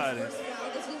inside. Yeah.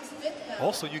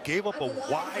 Also, you gave up a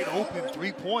wide open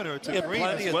 3-pointer to Green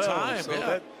plenty as well. of time, so yeah.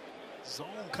 that zone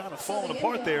kind of falling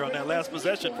apart there on that last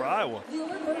possession for Iowa.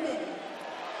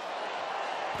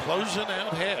 Closing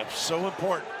out half, so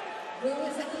important.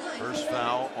 First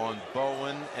foul on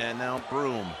Bowen, and now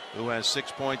Broome, who has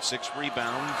 6 points, 6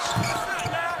 rebounds.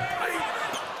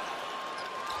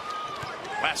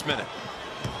 Last minute.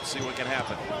 Let's see what can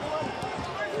happen.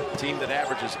 A team that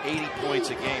averages 80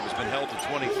 points a game has been held to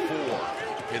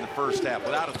 24 in the first half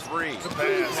without a 3.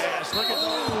 Pass. Look at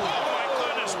Oh,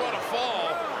 my goodness, what a fall.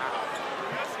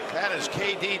 That is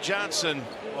K.D. Johnson.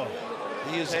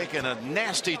 He is taking a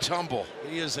nasty tumble.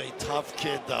 He is a tough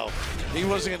kid, though. He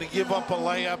wasn't going to give up a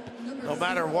layup no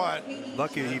matter what.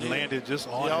 Lucky he landed just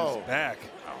on his back.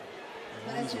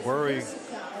 He's worried.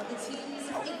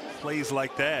 Plays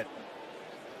like that.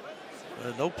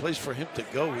 No place for him to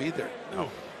go either. No.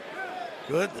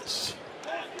 Goodness.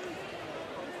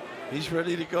 He's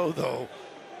ready to go, though.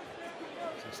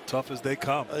 As tough as they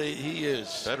come. He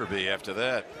is. Better be after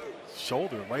that.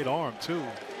 Shoulder, right arm, too.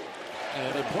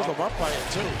 And they pulled him up by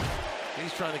it, too.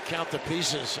 He's trying to count the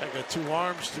pieces. I got 2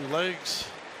 arms, 2 legs.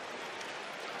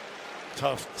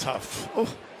 Tough, tough.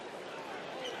 Oh.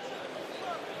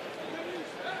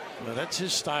 Well, that's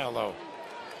his style, though.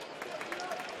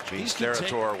 Gene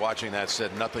Steratore, watching that,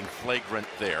 said nothing flagrant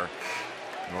there,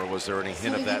 nor was there any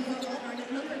hint of that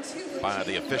by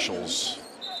the officials.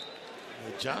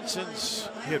 Johnson's.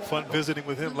 He had fun visiting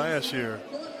with him last year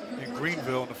in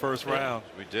Greenville in the first round.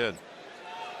 We did.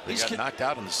 They got knocked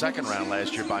out in the second round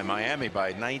last year by Miami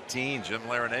by 19. Jim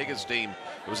Larinaga's team.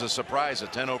 It was a surprise, a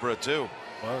 10-2. It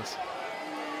was.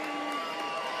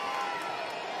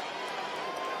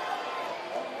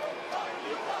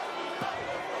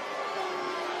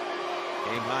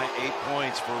 Game high 8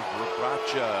 points for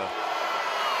Rabracha.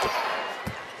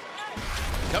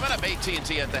 Coming up,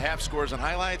 AT&T at the half, scores and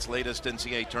highlights, latest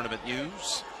NCAA tournament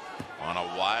news on a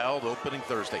wild opening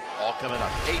Thursday. All coming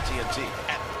up, AT&T at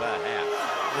the half.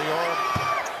 They are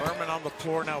Furman on the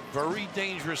floor now, very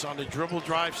dangerous on the dribble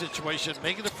drive situation.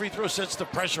 Making the free throw sets the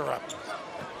pressure up.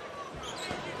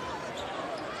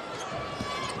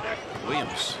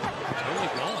 Williams. Where are you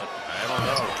going? I don't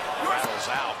know. Rattles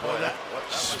out. Boy, that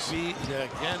was speed.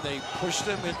 Again, they pushed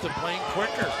him into playing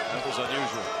quicker. That was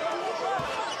unusual.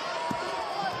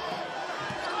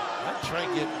 Try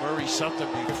and get Murray something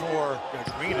before.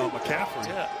 Got Green on McCaffrey.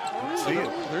 Yeah. See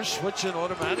it. They're switching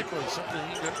automatically, something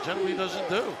he generally doesn't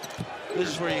do. This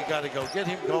is where you got to go. Get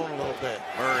him going a little bit.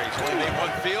 Murray's only made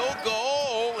one field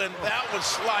goal, and that one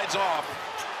slides off.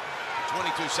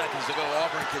 22 seconds to go.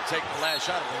 Auburn can take the last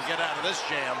shot and get out of this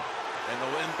jam, and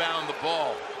they'll inbound the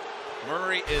ball.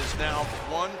 Murray is now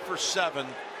 1 for 7.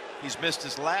 He's missed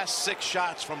his last 6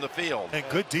 shots from the field. And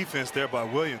good defense there by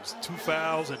Williams. 2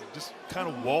 fouls and just kind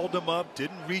of walled him up,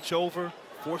 didn't reach over,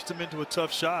 forced him into a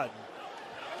tough shot.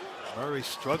 Murray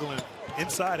struggling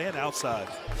inside and outside.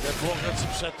 That ball lets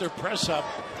him set their press up.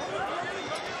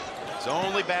 His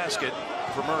only basket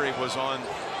for Murray was on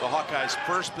the Hawkeyes'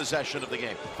 first possession of the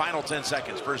game. Final 10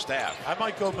 seconds, first half. I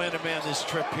might go man-to-man this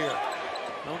trip here.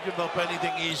 Don't give up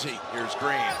anything easy. Here's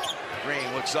Green.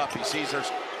 Green looks up. He sees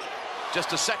there's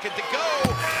just a second to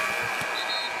go.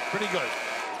 Pretty good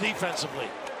defensively.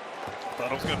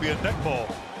 Thought it was going to be a neck ball.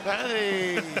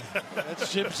 Hey,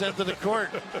 that's Jim's end of the court.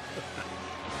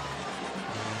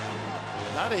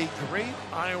 Not a great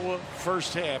Iowa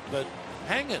first half, but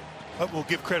hanging. But we'll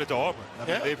give credit to Auburn. I mean,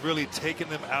 Yeah. they've really taken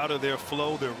them out of their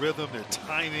flow, their rhythm, their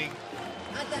timing.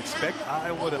 Expect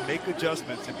Iowa to make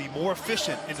adjustments and be more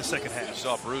efficient in the second half. You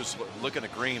saw Bruce looking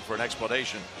at Green for an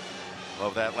explanation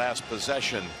of that last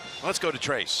possession. Let's go to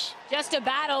Trace. Just a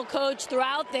battle, Coach,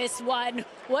 throughout this one.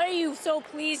 What are you so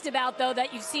pleased about, though,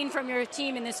 that you've seen from your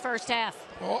team in this first half?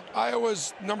 Well,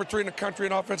 Iowa's number 3 in the country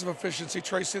in offensive efficiency.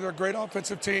 Tracy, they're a great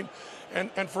offensive team, and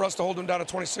for us to hold them down to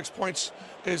 26 points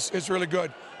is really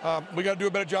good. We got to do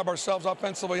a better job ourselves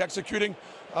offensively executing,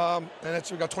 and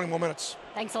we got 20 more minutes.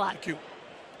 Thanks a lot. Thank you.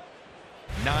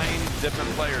 9 different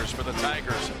players for the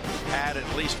Tigers had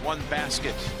at least 1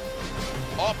 basket.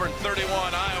 Auburn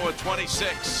 31, Iowa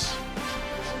 26.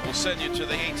 We'll send you to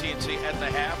the AT&T at the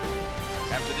half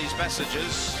after these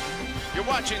messages. You're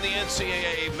watching the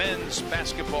NCAA Men's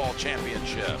Basketball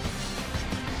Championship.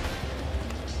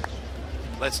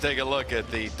 Let's take a look at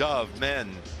the Dove Men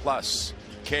Plus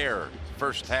Care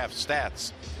first half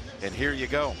stats. And here you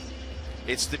go.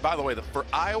 It's by the way, for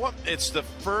Iowa, it's the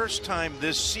first time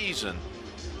this season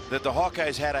that the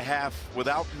Hawkeyes had a half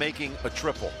without making a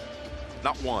triple.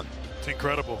 Not one. It's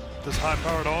incredible. This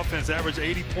high-powered offense averaged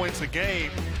 80 points a game,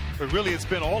 but really it's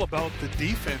been all about the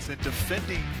defense and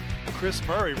defending Chris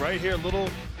Murray. Right here, a little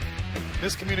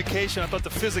miscommunication. I thought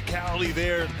the physicality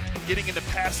there, getting in the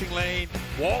passing lane,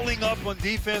 walling up on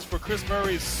defense for Chris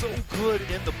Murray is so good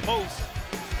in the post,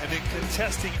 and then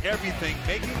contesting everything,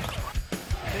 making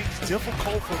things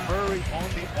difficult for Murray on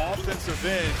the offensive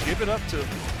end. Give it up to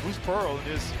Bruce Pearl in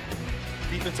his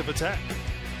defensive attack.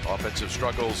 Offensive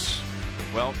struggles,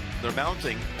 well, they're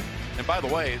mounting. And by the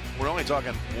way, we're only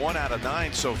talking 1 out of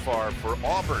 9 so far for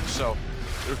Auburn. So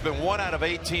there's been 1 out of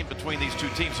 18 between these two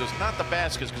teams. So it's not the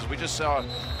baskets, because we just saw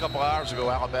a couple hours ago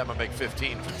Alabama make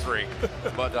 15 from 3.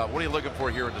 But what are you looking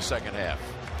for here in the second half?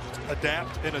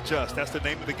 Adapt and adjust. That's the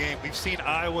name of the game. We've seen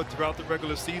Iowa throughout the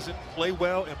regular season play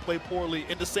well and play poorly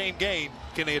in the same game.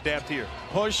 Can they adapt here?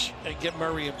 Push and get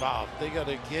Murray involved. They got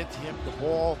to get him the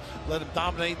ball, let him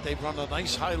dominate. They run a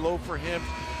nice high-low for him.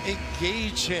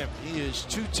 Engage him. He is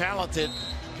too talented.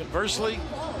 Conversely,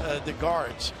 the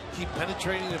guards keep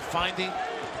penetrating and finding.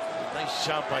 Nice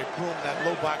job by Broome in that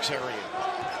low box area.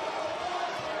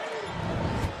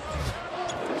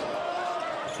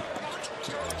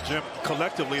 Jim,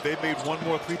 collectively, they made 1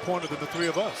 more three-pointer than the 3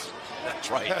 of us.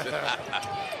 That's right.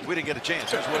 We didn't get a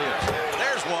chance. There's Williams.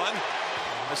 There's one.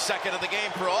 The second of the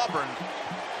game for Auburn.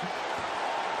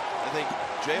 I think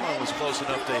Jalen was close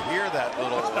enough to hear that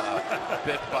little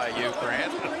bit by you,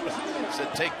 Grant.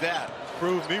 Said, take that.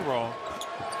 Prove me wrong.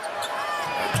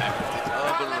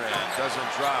 Other end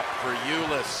doesn't drop for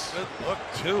Ulis. Good look,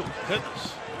 too.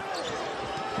 Goodness.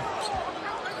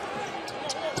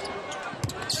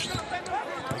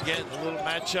 Again, a little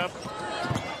matchup.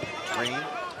 Green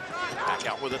back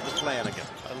out with it to Flanigan.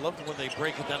 I love when they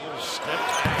break it, that little step.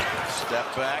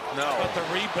 Step back, no. But the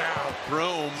rebound.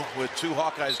 Broome with 2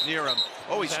 Hawkeyes near him.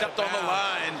 Oh, he stepped on the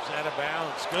line. He's out of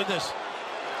bounds. Goodness.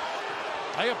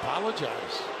 I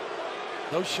apologize.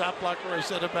 No shot blocker I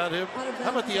said about him. How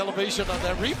about the elevation on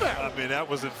that rebound? I mean, that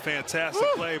was a fantastic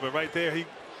play, but right there, he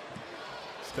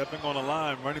stepping on the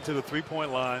line, running to the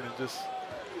three-point line, and just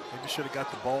maybe should have got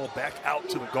the ball back out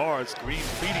to the guards. Green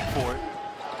pleading for it.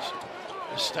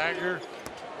 A stagger.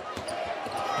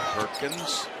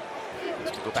 Perkins.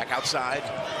 Let's go back outside.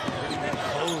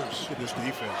 Close. Look at this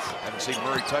defense. Haven't seen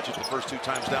Murray touch it the first 2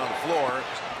 times down the floor.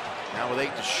 Now with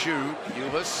 8 to shoot.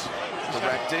 Ulis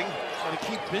directing. Got to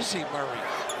keep busy, Murray.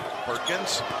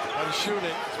 Perkins. Got to shoot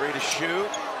it. 3 to shoot.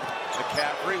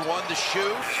 McCaffrey, 1 to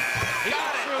shoot.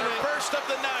 Got it. The first of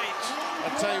the night.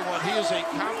 I'll tell you what, he is a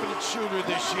confident shooter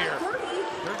this year.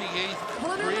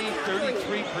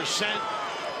 33%.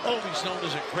 Oh, he's known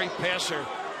as a great passer.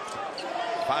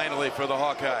 Finally for the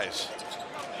Hawkeyes.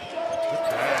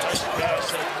 Nice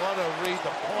pass, and what a read the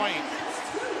point.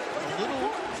 A little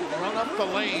run up the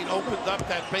lane opened up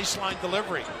that baseline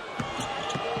delivery.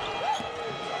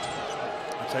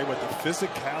 I'll tell you what, the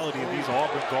physicality of these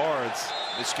Auburn guards.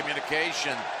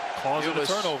 Miscommunication. Causing a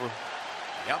turnover.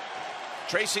 Yep.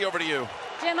 Tracy, over to you.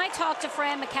 Jim, I talked to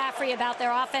Fran McCaffrey about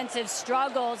their offensive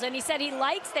struggles, and he said he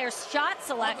likes their shot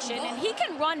selection, and he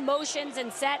can run motions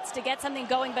and sets to get something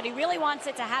going, but he really wants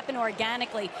it to happen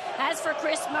organically. As for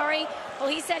Chris Murray, well,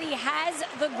 he said he has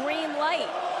the green light.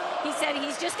 He said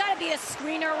he's just got to be a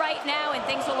screener right now, and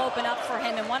things will open up for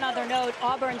him. And one other note,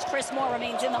 Auburn's Chris Moore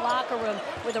remains in the locker room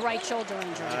with a right shoulder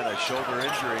injury. A shoulder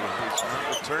injury. He's not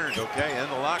returned, okay, in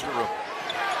the locker room.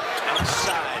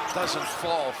 Outside, doesn't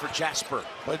fall for Jasper.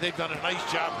 But they've done a nice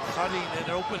job cutting and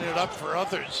opening it up for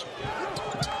others.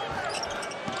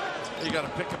 You got to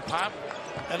pick and pop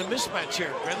and a mismatch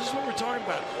here. Man, this is what we're talking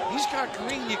about. He's got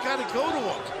green. You got to go to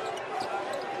him.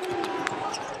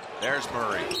 There's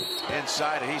Murray.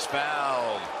 Inside, he's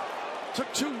fouled.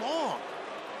 Took too long.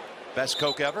 Best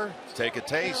Coke ever? Take a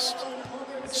taste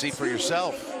and see for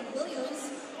yourself.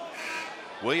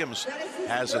 Williams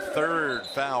has a 3rd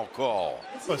foul call.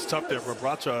 Well, it's tough there.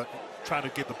 Rabracha trying to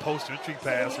get the post entry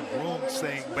pass, and Broome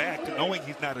staying back, knowing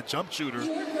he's not a jump shooter,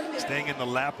 staying in the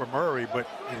lap of Murray, but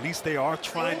at least they are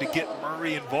trying to get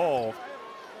Murray involved.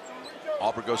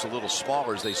 Auburn goes a little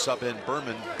smaller as they sub in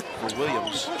Berman for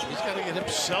Williams. He's got to get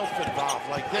himself involved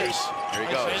like this. There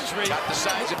he goes. Got the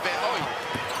size of Ben. Oh,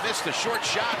 he missed a short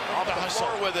shot. Off the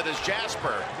floor with it is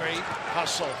Jasper. Great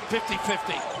hustle.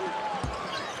 50-50.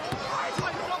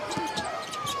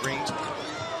 Green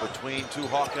between 2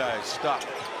 Hawkeyes, stuck.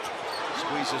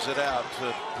 Squeezes it out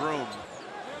to Broome.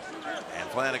 And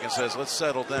Flanigan says, let's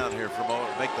settle down here for a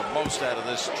moment, make the most out of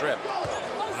this trip.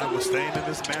 And we're staying in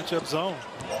this matchup zone.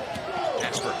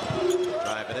 Jasper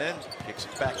driving in, kicks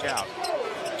it back out.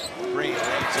 Green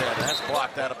lays in. That's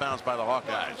blocked out of bounds by the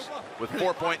Hawkeyes with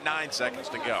 4.9 seconds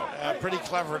to go. Pretty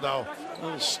clever, though. A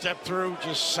little step through,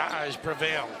 just size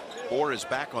prevailed. Moore is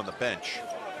back on the bench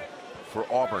for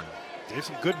Auburn. There's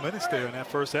some good minutes there in that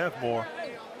first half, Moore.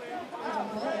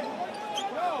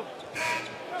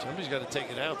 Somebody's got to take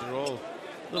it out. They're all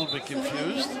a little bit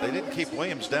confused. They didn't keep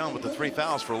Williams down with the 3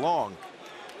 fouls for long.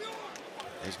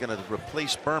 He's going to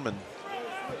replace Berman.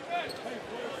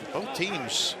 Both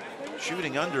teams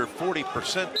shooting under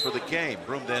 40% for the game.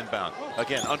 Broome to inbound.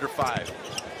 Again, under 5.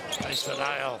 Nice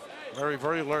denial. Very,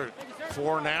 very alert.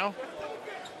 4 now.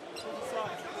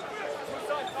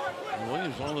 And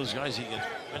Williams, one of those guys, he can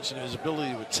mention his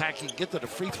ability to attack. He can get to the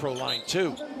free throw line,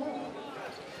 too.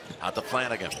 Out to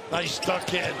Flanigan. Nice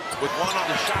duck in. With 1 on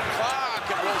the shot clock.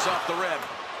 It rolls off the rim.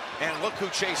 And look who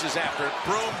chases after it.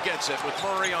 Broome gets it with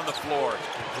Murray on the floor.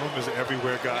 Broome is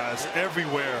everywhere, guys.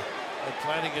 Everywhere. And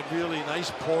Flanigan really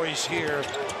nice poise here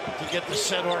to get the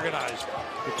set organized.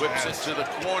 Whips it to the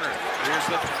corner. Here's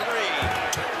the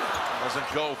 3.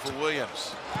 Doesn't go for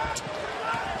Williams.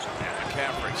 And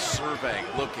McCaffrey surveying,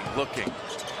 looking.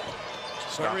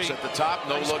 Stops at the top,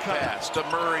 no look pass to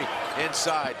Murray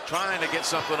inside, trying to get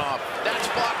something off. That's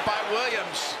blocked by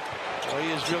Williams. Well,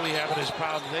 he is really having his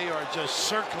problem. They are just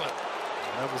circling.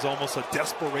 That was almost a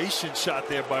desperation shot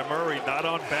there by Murray. Not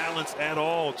on balance at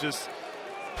all. Just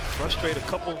frustrate a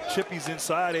couple chippies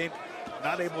inside,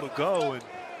 not able to go. And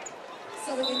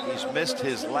he's missed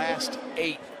his last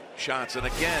 8 shots. And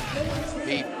again,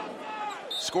 he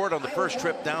scored on the first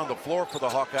trip down the floor for the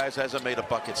Hawkeyes. Hasn't made a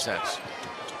bucket since.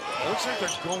 It looks like they're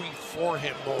going for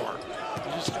him more.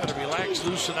 You just got to relax,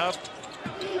 loosen up.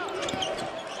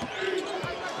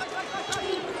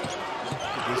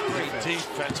 Great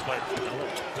defense, but oh,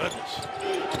 goodness.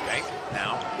 Okay,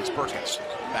 now it's Perkins.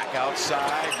 Back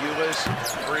outside, Ulis,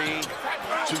 free,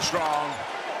 too strong.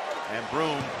 And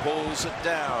Broome pulls it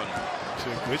down. It's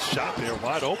a good shot there,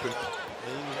 wide open.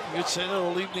 You'd say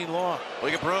that'll leave me long.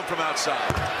 Look at Broome from outside.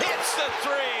 Hits the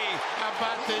three. How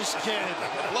about this kid?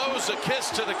 Blows a kiss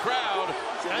to the crowd.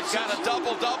 He's got a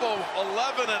double-double,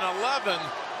 11 and 11.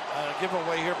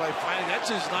 Giveaway here by Flanigan. That's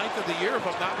his 9th of the year, if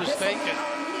I'm not mistaken.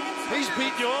 He's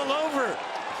beat you all over.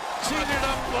 Seen it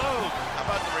up low. How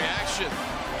about the reaction?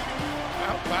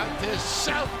 How about this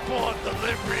southpaw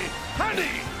delivery?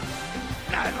 Honey!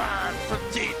 Nylon from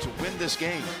deep. To win this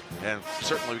game. And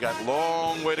certainly we got a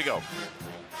long way to go.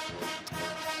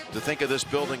 To think of this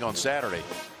building on Saturday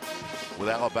with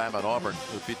Alabama and Auburn.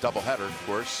 It would be a doubleheader, of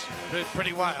course. It's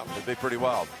pretty wild. It'd be pretty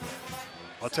wild.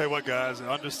 I'll tell you what, guys, an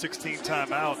under 16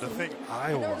 timeout. The thing,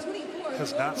 Iowa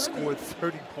has not scored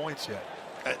 30 points yet.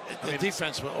 The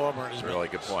defense with Auburn is really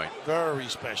good point. Very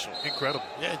special. Incredible.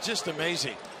 Yeah, it's just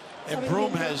amazing. And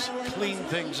Broome has cleaned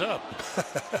things up.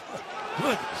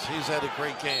 Goodness, he's had a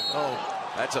great game. Oh,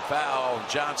 that's a foul.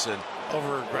 Johnson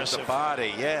over aggressive. The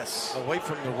body, yes. Away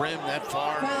from the rim that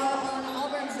far. Foul on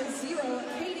Auburn's 0,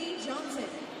 KD Johnson.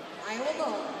 Iowa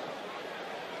ball.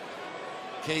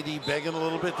 KD begging a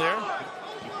little bit there.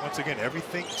 Once again,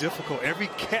 everything difficult. Every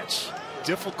catch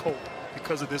difficult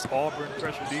because of this Auburn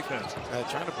pressure defense.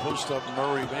 Trying to post up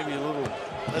Murray, maybe a little,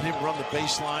 let him run the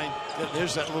baseline.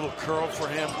 There's that little curl for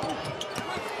him.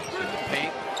 In the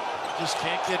paint. Just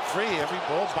can't get free. Every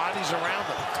ball body's around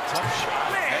him. Tough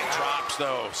shot. Head drops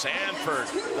though. Sanford.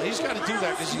 He's got to do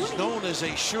that because he's known as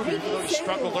a shooter, even though he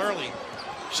struggled early.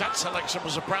 Shot selection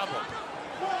was a problem.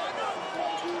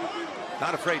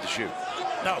 Not afraid to shoot.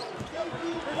 No.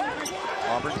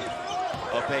 Auburn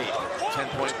up 8.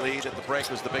 10-point lead at the break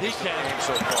was the biggest of the game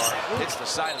so far. Hits the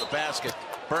side of the basket.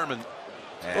 Berman.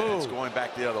 And it's going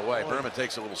back the other way. Berman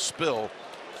takes a little spill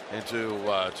into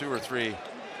 2 or 3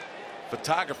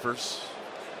 photographers.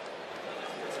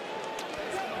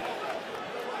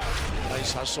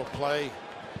 Nice hustle play.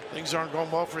 Things aren't going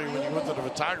well for you when you went to the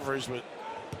photographers, but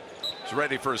he's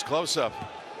ready for his close-up.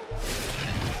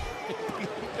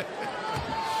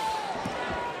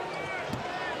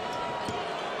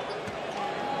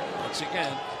 Once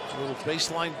again, little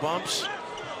baseline bumps.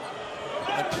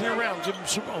 And clear around, give him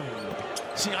some. Oh.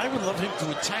 See, I would love him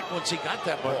to attack once he got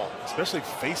that ball. Especially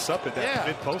face up in that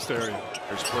mid-post area.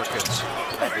 There's Perkins.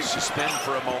 Suspend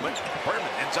for a moment. Berman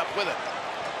ends up with it.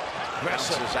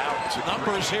 Bounces out to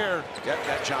numbers here.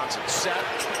 Got Johnson set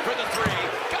for the 3.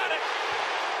 Got it.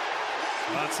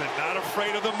 Johnson not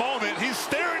afraid of the moment. He's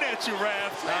staring at you,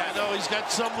 Raph. I know he's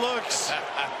got some looks.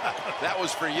 That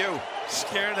was for you.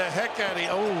 Scared the heck out of you.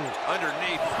 Oh,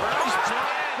 underneath.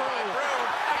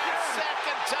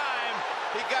 Second time.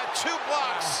 He got 2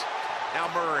 blocks. Now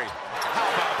Murray. How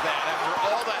about that?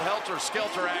 After all that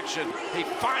helter-skelter action, he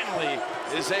finally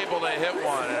is able to hit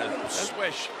one. And a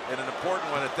swish, and an important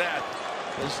one at that.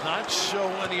 Does not show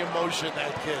any emotion,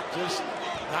 that kid. Just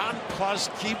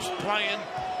nonplussed, keeps playing.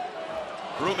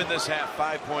 Broome in this half,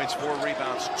 5 points, 4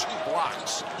 rebounds, 2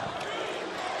 blocks.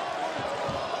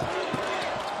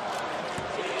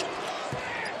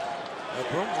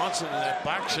 Broome wants it in that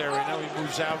box area. Now he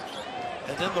moves out,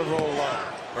 and then the roll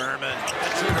up. Berman.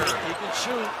 That's it. He can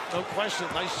shoot, no question.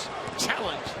 Nice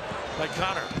challenge by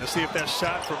Connor. Let's see if that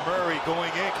shot for Murray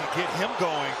going in can get him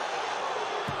going.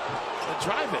 And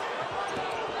drive it.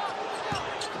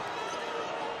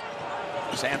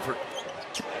 Sanford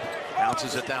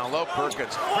bounces it down low.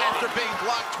 Perkins, after being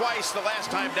blocked twice the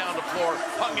last time down the floor,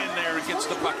 hung in there and gets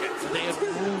the bucket. They have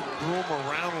moved Broome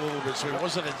around a little bit, so he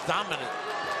wasn't as dominant.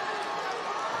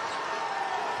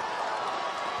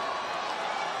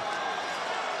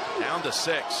 Down to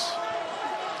 6.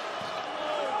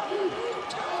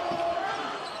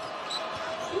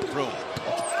 Broome.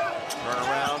 Turn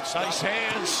around. Nice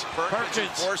hands.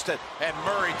 Perkins forced it. And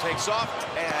Murray takes off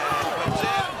and comes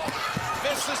in.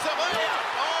 Misses the layup.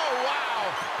 Oh,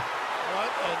 wow. What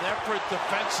an effort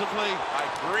defensively. By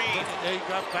Green. He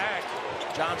got back.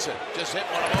 Johnson just hit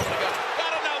one of them.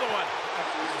 Got another one.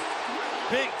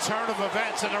 Big turn of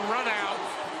events and a run out.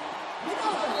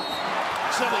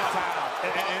 Silly foul.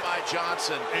 And by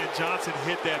Johnson. And Johnson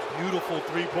hit that beautiful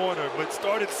 3-pointer, but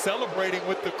started celebrating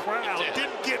with the crowd.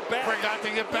 Didn't get back. Forgot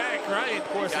to get back, right. Of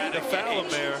course, had to foul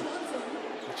him there.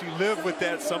 But you live with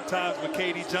that sometimes with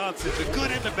KD Johnson, the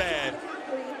good and the bad.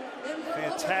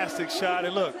 Fantastic shot.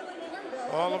 And look,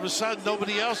 all of a sudden,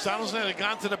 nobody else. Donaldson had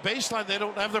gone to the baseline. They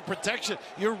don't have the protection.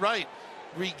 You're right.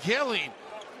 regaling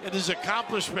in his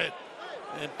accomplishment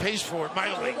and pays for it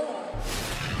mightily.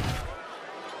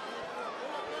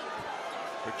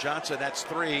 For Johnson, that's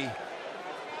 3.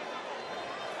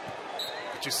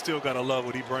 But you still got to love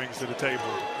what he brings to the table.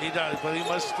 He does, but he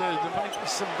must, there might be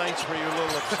some nights where you're a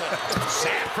little upset.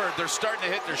 Sanford, they're starting to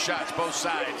hit their shots, both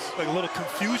sides. Like a little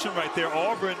confusion right there.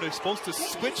 Auburn, they're supposed to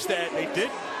switch that. They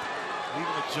didn't. Leaving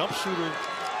a jump shooter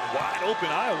wide open.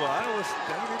 Iowa's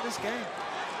staying in this game.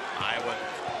 Iowa,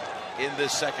 in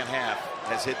this second half,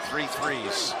 has hit 3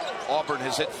 threes. Auburn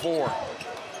has hit 4.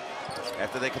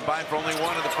 After they combined for only 1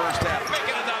 in the first half.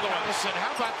 Making another one. Listen,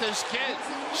 how about this kid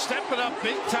stepping up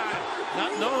big time?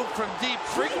 Not known from deep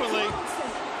frequently.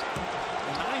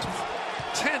 9th,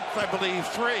 10th, I believe,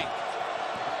 3.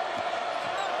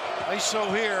 ISO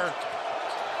here.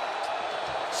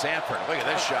 Sanford, look at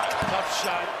this shot. Tough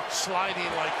shot, sliding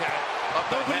like that.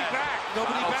 Nobody back.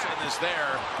 Nobody Donaldson back. is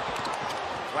there.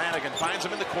 Flanigan finds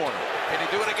him in the corner. Can he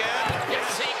do it again?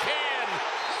 Yes, he can.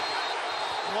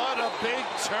 What a big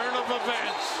turn of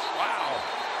events. Wow.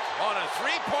 On a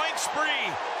 3-point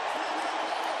spree.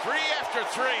 3 after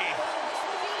 3.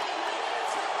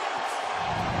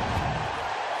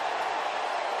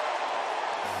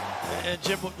 And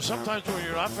Jim, sometimes when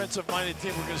you're an offensive-minded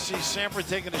team, we're going to see Sanford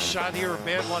taking a shot here, a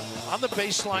bad one, on the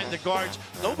baseline, the guards.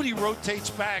 Nobody rotates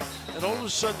back, and all of a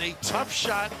sudden a tough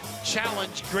shot,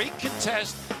 challenge, great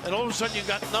contest, and all of a sudden you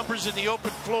got numbers in the open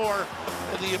floor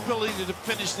and the ability to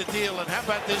finish the deal. And how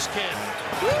about this kid?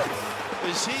 Woo!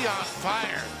 Is he on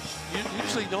fire?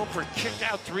 Usually known for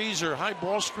kick-out threes or high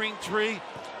ball screen 3.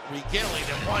 Regaling,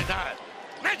 and why not?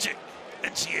 Magic!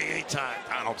 NCAA time.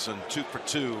 Donaldson 2 for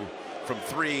 2 from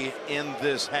 3 in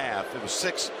this half. It was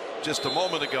 6 just a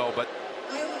moment ago, but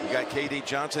you got KD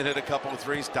Johnson hit a couple of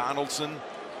threes, Donaldson,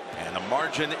 and the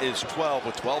margin is 12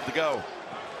 with 12 to go.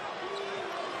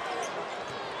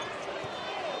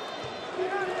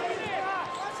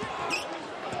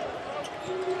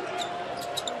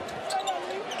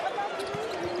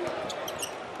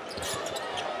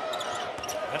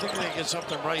 I think they get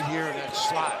something right here in that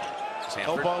slot.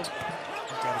 Sanford. Elbow.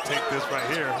 Got to take this right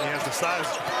here. He has the size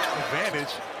advantage.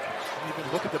 Even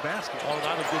look at the basket. Oh,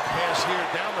 not a good pass here.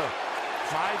 Down to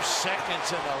 5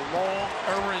 seconds and a long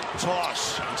errant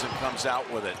toss. Johnson comes out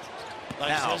with it.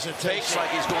 Nice Now fakes like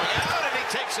he's going out, and he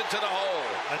takes it to the hole.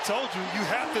 I told you, you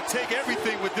have to take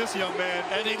everything with this young man.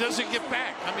 And he doesn't get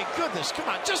back. I mean, goodness, come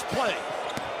on, just play.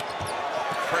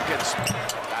 Perkins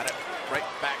got it right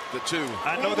back the 2.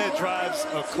 I know that drives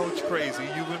a coach crazy,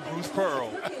 you and Bruce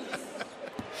Pearl.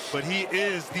 But he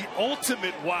is the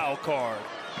ultimate wild card,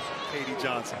 KD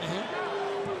Johnson.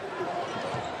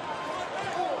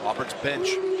 Auburn's bench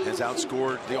has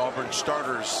outscored the Auburn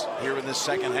starters here in this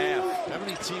second half. How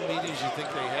many team meetings you think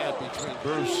they had between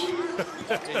Bruce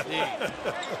and KD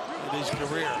in his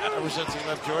career ever since he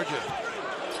left Georgia?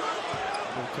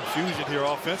 A little confusion here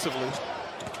offensively.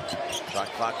 Shot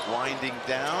clock winding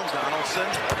down. Donaldson.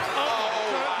 Oh,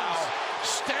 wow.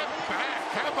 Step back.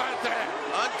 How about that?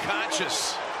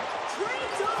 Unconscious.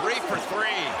 3 for 3.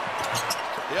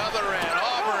 The other end.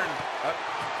 Auburn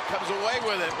comes away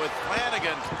with it with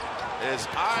Flanigan as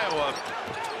Iowa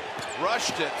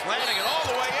rushed it. Flanigan all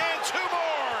the way in. 2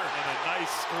 more. And a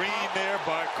nice screen there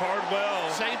by Cardwell.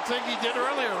 Same thing he did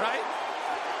earlier, right?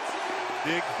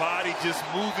 Big body just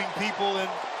moving people in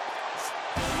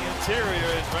the interior.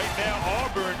 And right now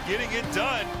Auburn getting it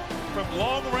done from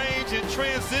long range and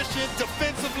transition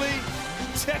defensively.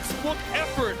 Textbook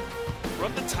effort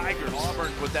from the Tigers.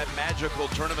 Auburn with that magical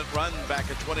tournament run back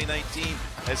in 2019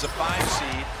 as a 5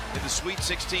 seed in the Sweet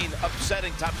 16,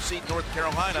 upsetting top seed North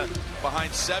Carolina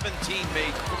behind 17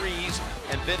 made threes,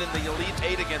 and then in the Elite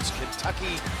 8 against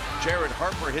Kentucky, Jared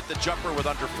Harper hit the jumper with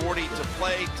under 40 to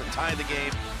play to tie the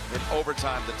game. In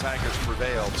overtime, the Tigers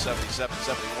prevailed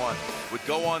 77-71. Would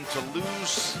go on to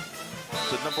lose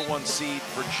to #1 seed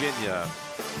Virginia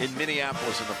in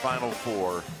Minneapolis in the Final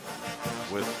Four.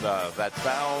 With that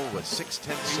foul with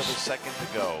 6/10 of a second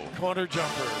to go. Corner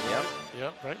jumper. Yep.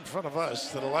 Yep, right in front of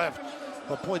us to the left.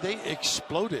 But boy, they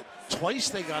exploded. Twice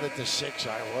they got it to 6,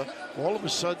 Iowa. All of a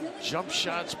sudden, jump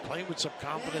shots, playing with some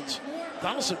confidence.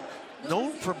 Donaldson,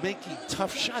 known for making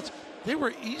tough shots. They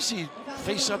were easy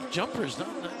face-up jumpers, not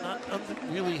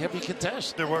really heavy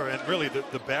contest. There were, and really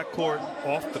the backcourt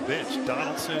off the bench.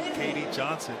 Donaldson, KD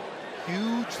Johnson,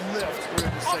 huge lift here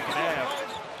in the second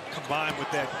half, combined with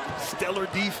that stellar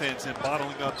defense and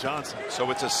bottling up Johnson. So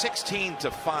it's a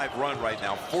 16-5 run right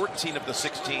now. 14 of the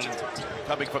 16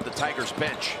 coming from the Tigers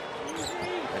bench.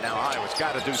 And now Iowa's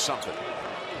got to do something.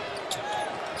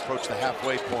 Approach the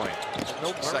halfway point.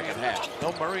 No second half.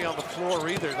 No Murray on the floor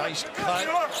either. Nice cut.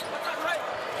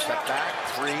 Step back,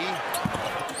 3.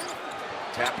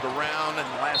 Tapped around, and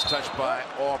last touch by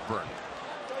Auburn.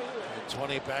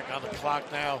 20 back on the clock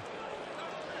now.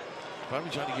 Probably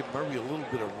trying to give Murray a little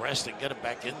bit of rest and get him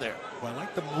back in there. Well, I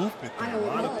like the movement there. A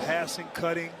lot of passing,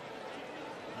 cutting,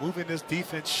 moving this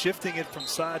defense, shifting it from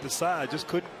side to side. Just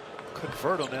couldn't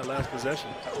convert on that last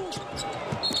possession.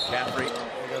 Caffrey.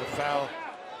 They got a foul.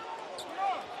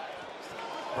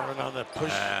 Berman on that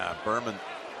push. Berman.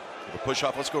 The push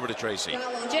off. Let's go over to Tracy.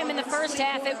 Jim, in the first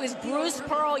half, it was Bruce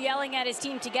Pearl yelling at his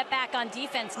team to get back on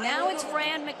defense. Now it's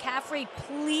Fran McCaffrey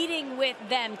pleading with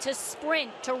them to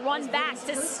sprint, to run back,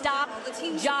 to stop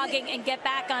jogging and get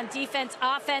back on defense.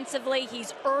 Offensively,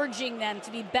 he's urging them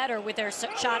to be better with their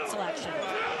shot selection.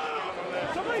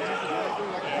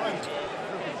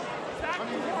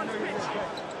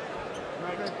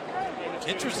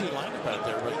 Interesting lineup out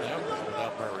there right now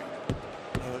without Murray.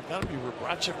 Got to be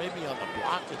Rabracha maybe on the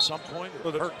block at some point.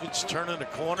 Perkins turning the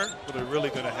corner. Well, they're really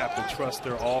going to have to trust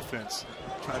their offense,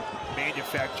 try to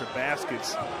manufacture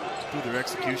baskets through their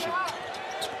execution.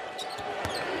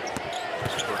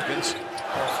 Perkins.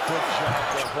 Good job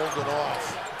to hold it off.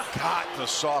 Got the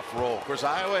soft roll. Of course,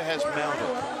 Iowa has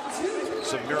mounted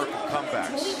some miracle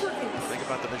comebacks. Think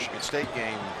about the Michigan State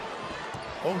game.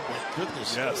 Oh, my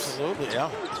goodness. Yes. Absolutely. Yeah.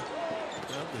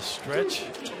 Down the stretch.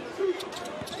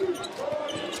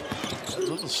 A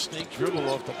little snake dribble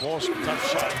off the ball. Some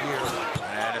tough shot here.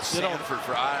 And it's Sanford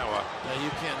for Iowa. Now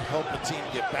you can't help a team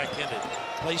get back in it.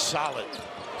 Play solid.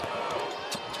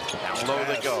 Down low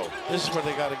they go. This is where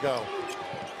they got to go.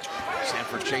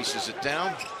 Sanford chases it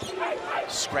down.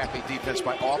 Scrappy defense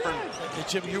by Auburn. Hey,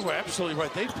 Jim, you were absolutely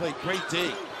right. They played great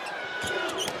D.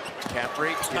 Caffrey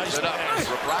gives Nice it up. pass.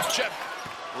 Rabracha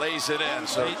lays it in.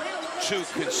 So 2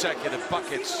 consecutive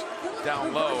buckets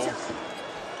down low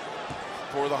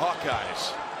for the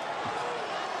Hawkeyes.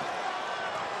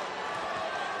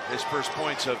 His first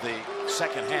points of the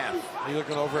second half. Are you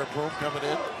looking over at Broome coming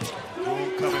in?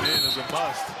 Broome coming in is a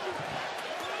must.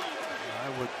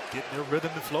 Iowa getting their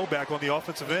rhythm and flow back on the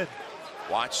offensive end.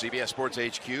 Watch CBS Sports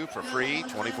HQ for free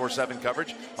 24/7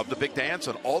 coverage of the big dance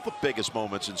and all the biggest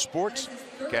moments in sports.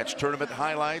 Catch tournament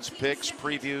highlights, picks,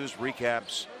 previews,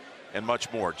 recaps, and much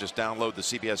more. Just download the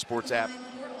CBS Sports app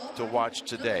to watch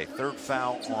today. Third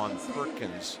foul on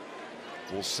Perkins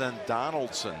will send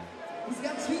Donaldson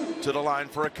to the line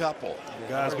for a couple.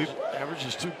 Guys,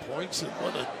 averages 2 points, and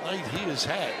what a night he has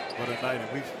had. What a night.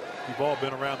 And we've all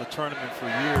been around the tournament for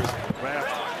years. Raft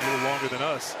a little longer than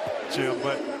us, Jim,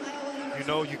 but you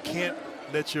know you can't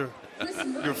let your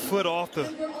foot off the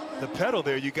pedal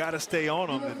there. You got to stay on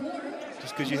them. And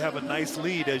just because you have a nice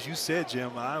lead, as you said,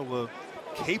 Jim, Iowa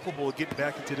capable of getting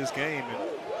back into this game. And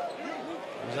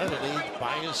was that an age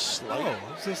bias? No,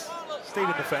 it's just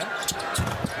stating the fact.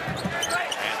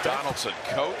 And Donaldson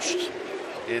coached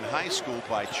in high school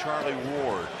by Charlie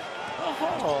Ward.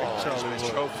 Charlie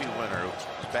trophy winner,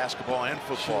 basketball and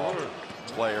football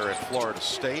player at Florida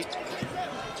State.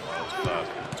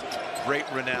 Great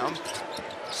renown.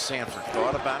 Sanford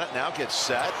thought about it, now gets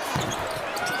set.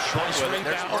 Short with it.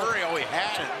 There's Murray. Oh, he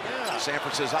had it. Yeah.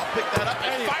 Sanford says, I'll pick that up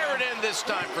and fire it in this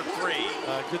time for 3.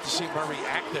 Good to see Murray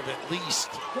active at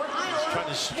least. He's trying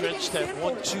to stretch that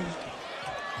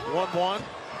 1-2-1-1.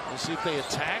 We'll see if they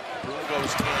attack. Broome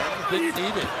goes in. Didn't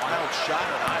need it. Wild shot,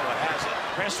 and Iowa has it.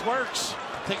 Press works.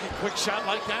 Take a quick shot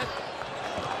like that.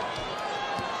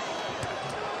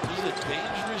 This is a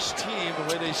dangerous team the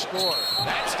way they score.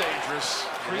 That's dangerous.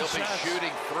 And he'll be shots.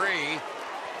 shooting 3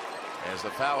 as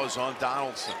the foul is on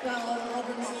Donaldson.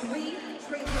 We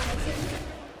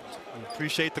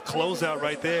appreciate the closeout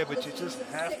right there, but you just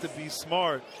have to be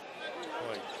smart.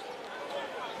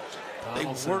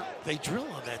 They drill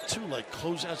on that too, like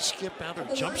close out, skip out, or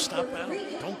jump stop out.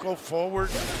 Don't go forward.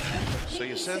 So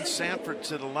you send Sanford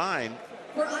to the line,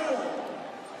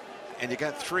 and you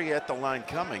got 3 at the line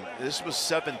coming. This was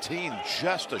 17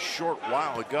 just a short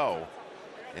while ago,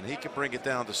 and he can bring it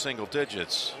down to single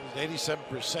digits.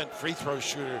 87% free throw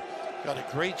shooter, got a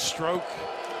great stroke.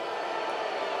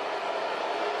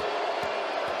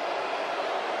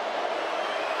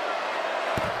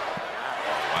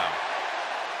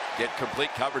 Get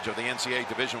complete coverage of the NCAA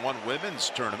Division I Women's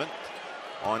Tournament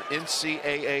on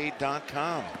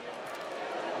NCAA.com. We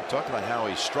talked about how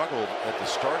he struggled at the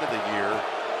start of the year.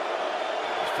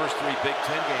 His first 3 Big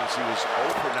Ten games, he was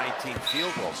 0 for 19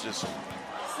 field goals. Just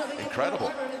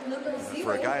incredible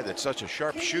for a guy that's such a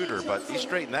sharp shooter, but he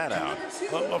straightened that out.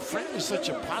 Well, Frank is such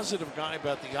a positive guy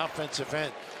about the offensive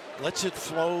end. Lets it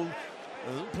flow,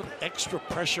 put extra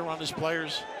pressure on his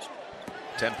players.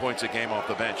 10 points a game off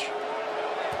the bench.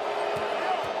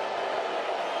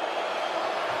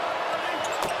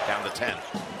 Down to 10.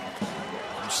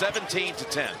 17 to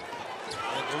 10.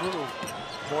 And a little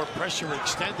more pressure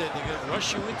extended. They're going to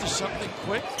rush you into something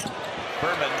quick.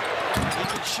 Berman. They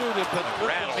can shoot it, but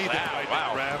Rattle that. Right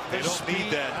Wow. now, Raph. They don't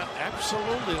need that.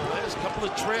 Absolutely. The last couple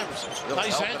of trips.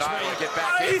 Nice Help entry. Iowa get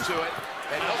back into it.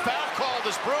 And no foul called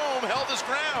as Broome held his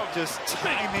ground. Just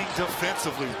timing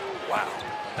defensively. Wow.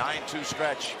 9-2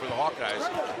 stretch for the Hawkeyes.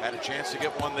 Had a chance to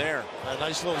get one there. A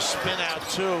nice little spin out,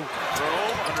 too.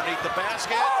 Broome underneath the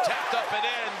basket. Tapped up and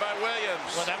in by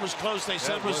Williams. Well, that was close. They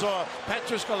said it was off. Pat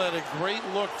Driscoll had a great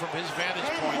look from his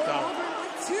vantage point, though.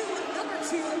 Number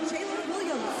 2, Jalen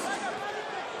Williams.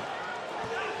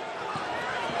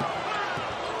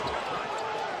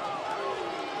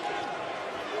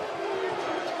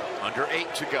 Under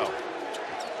 8 to go.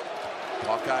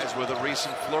 Hawkeyes with a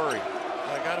recent flurry.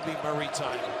 Got to be Murray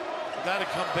time. You got to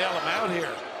come bail him out here.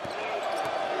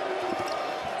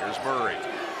 Here's Murray.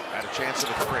 Had a chance at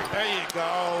a 3. There you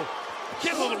go.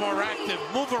 Get a little more active.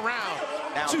 Move around.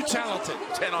 Now, Too talented.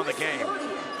 10 on the game.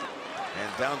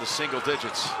 And down to single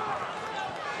digits.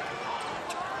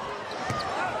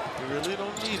 You really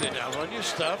don't need it now. Run your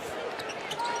stuff.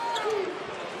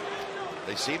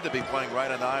 They seem to be playing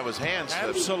right on Iowa's hands.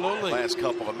 Absolutely. The last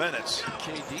couple of minutes.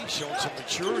 KD showing some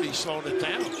maturity, slowing it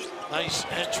down. Nice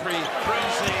entry.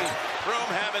 Crazy.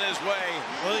 Broome having his way.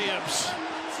 Williams.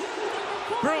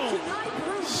 Broome.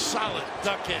 Solid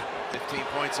duck in. 15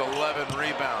 points, 11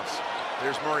 rebounds.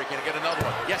 There's Murray. Can he get another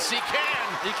one? Yes, he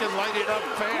can. He can light it up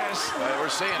fast. We're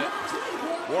seeing it.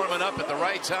 Warming up at the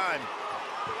right time.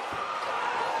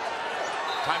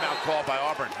 Timeout call by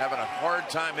Auburn. Having a hard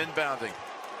time inbounding.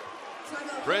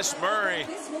 Chris Murray.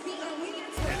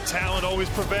 And talent always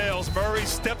prevails. Murray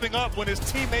stepping up when his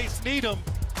teammates need him.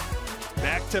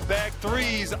 Back-to-back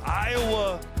threes.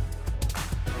 Iowa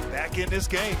back in this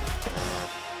game.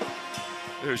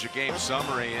 There's your game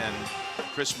summary, and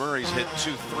Chris Murray's hit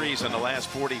 2 threes in the last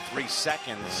 43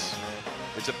 seconds.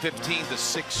 It's a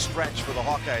 15-6 stretch for the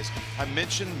Hawkeyes. I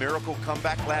mentioned miracle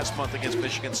comeback last month against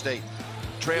Michigan State,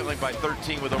 trailing by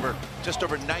 13 with just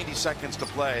over 90 seconds to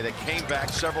play. They came back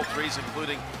several threes,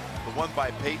 including the one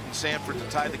by Peyton Sanford to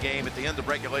tie the game at the end of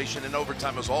regulation. In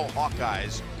overtime, it was all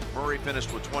Hawkeyes. Murray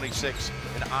finished with 26,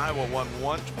 and Iowa won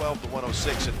 112 to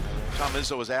 106. And Tom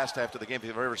Izzo was asked after the game if he'd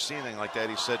ever seen anything like that.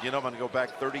 He said, you know, I'm going to go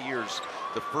back 30 years.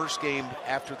 The first game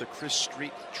after the Chris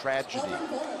Street tragedy,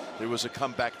 there was a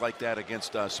comeback like that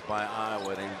against us by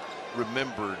Iowa. And he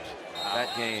remembered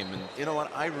that game. And you know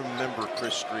what? I remember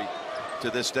Chris Street to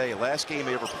this day. Last game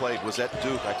he ever played was at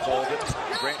Duke. I called it.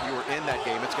 Grant, you were in that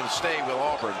game. It's going to stay with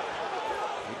Auburn.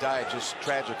 He died just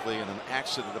tragically in an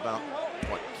accident about,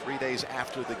 what, 3 days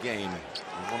after the game.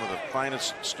 One of the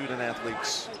finest student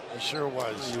athletes He sure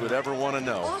was. you would ever want to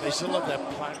know. They still have that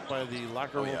plaque by the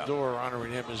locker room door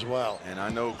honoring him as well. And I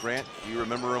know, Grant, you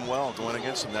remember him well going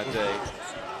against him that day.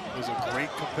 He was a great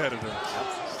competitor.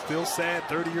 Still sad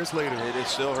 30 years later. It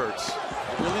still hurts.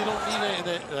 Really don't need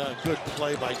a good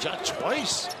play by John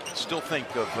twice. Still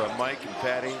think of Mike and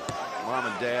Patty, Mom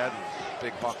and Dad,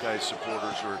 big Hawkeye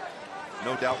supporters are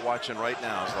no doubt watching right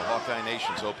now as the Hawkeye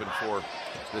Nation's open for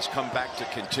this comeback to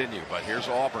continue. But here's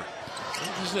Auburn.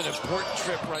 This is an important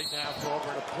trip right now for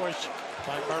Auburn. A push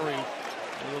by Murray.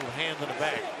 A little hand in the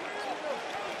back.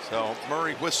 So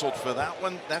Murray whistled for that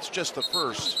one. That's just the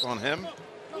first on him.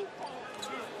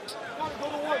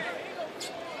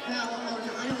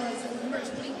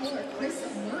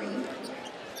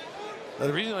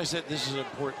 The reason I said this is an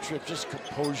important trip, just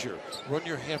composure. Run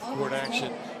your half-court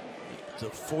action. The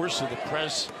force of the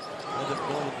press.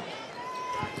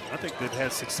 I think they've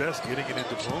had success getting it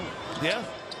into Broome. Yeah.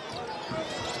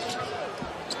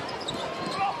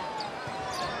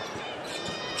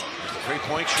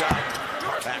 Three-point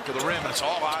shot. Back to the rim. It's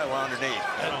all Iowa underneath.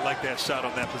 I don't like that shot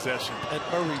on that possession. And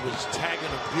Murray was tagging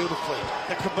him beautifully.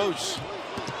 The caboose.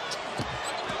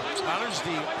 Honors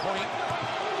the point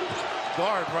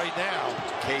guard right now.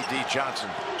 KD Johnson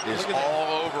is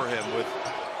all over him with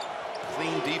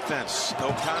clean defense.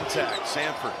 No contact.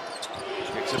 Sanford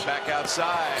kicks it back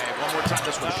outside. One more time.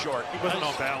 This one's short. He wasn't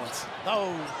on balance.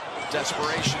 No.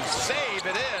 Desperation save.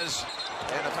 It is.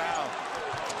 And a foul.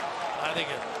 I think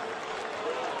it.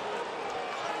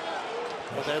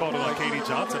 They called it on KD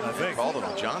Johnson, I think. Called it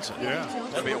on Johnson. Yeah.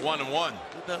 That'd be a 1-and-1.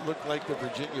 Did that look like the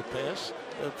Virginia pass?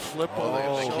 The flip over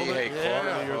Oh, the shoulder.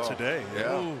 Earlier today.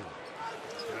 Yeah. Ooh.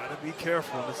 Gotta be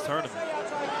careful in this tournament.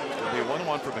 It'll be a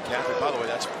 1-1 for McCaffrey. By the way,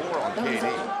 that's 4 on KD.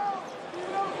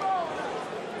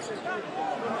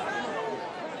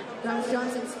 That was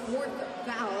Johnson's 4th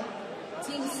foul.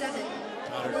 Team 7.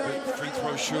 Not a great free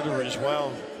throw shooter as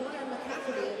well.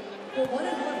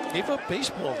 Gave up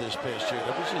baseball this past year.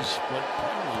 That was his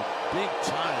probably big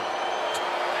time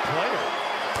player.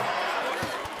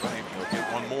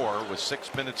 more with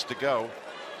 6 minutes to go.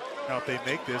 Now, if they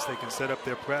make this, they can set up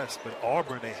their press. But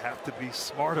Auburn, they have to be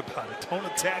smart about it. Don't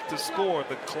attack to score.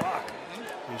 The clock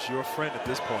is your friend at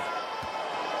this point.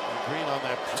 And Green on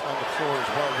the floor as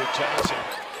well with Johnson.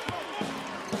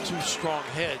 Two strong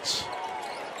heads.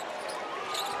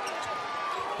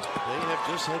 They have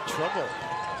just had trouble.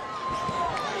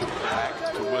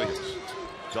 Back to Williams.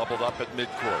 Doubled up at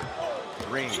midcourt.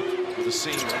 Green with a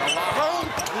seam and a lot of room.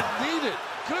 Didn't need it.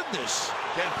 Goodness.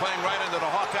 Again, playing right into the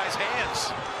Hawkeyes'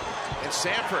 hands. And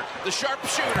Sanford, the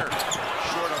sharpshooter,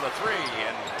 short on the three,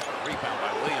 and rebound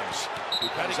by Williams, who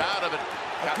comes out of it.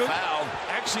 Got fouled.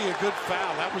 Actually, a good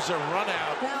foul. That was a run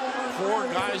out.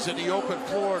 4 guys in the open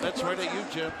floor. That's right at you,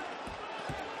 Jim.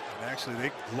 And actually,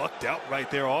 they lucked out right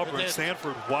there. Auburn,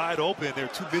 Sanford wide open. They're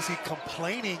too busy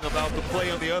complaining about the play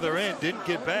on the other end. Didn't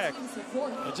get back.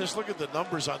 And just look at the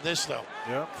numbers on this, though.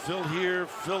 Yep. Phil here,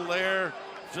 Phil there.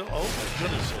 Phil, oh my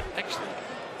goodness,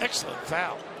 excellent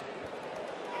foul.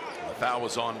 The foul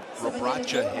was on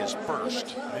Robracha, his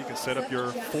first. You can set up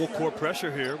your full court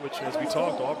pressure here, which, as we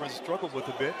talked, Auburn struggled with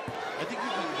a bit. I think you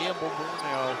can gamble more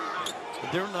now.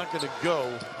 But they're not going to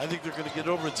go. I think they're going to get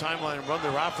over the timeline and run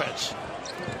their offense.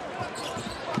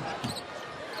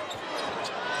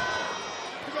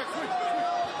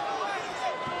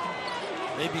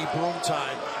 Maybe Broome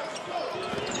time.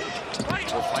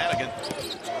 For Flanigan.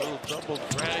 A little double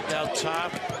drag out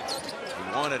top.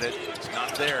 He wanted it. It's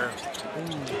not there.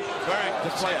 Very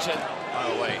deflection. By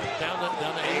the way, Down to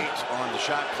 8 on the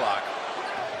shot clock.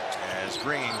 As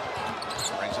Green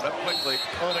brings it up quickly.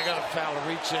 Oh, they got a foul.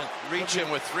 Reach in. Reach in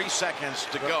with 3 seconds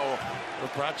to go.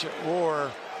 Robracha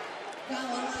or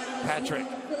Patrick.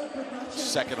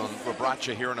 Second on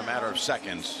Robracha here in a matter of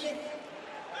seconds.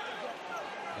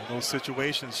 In those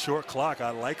situations, short clock, I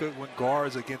like it when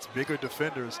guards against bigger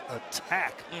defenders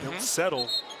attack. Don't settle.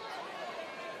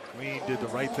 Green did the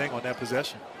right thing on that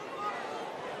possession.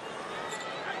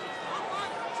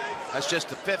 That's just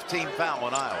the 15th foul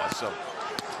on Iowa, so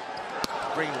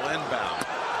Green will inbound.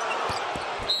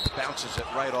 Bounces it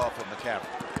right off of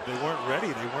McCaffrey. They weren't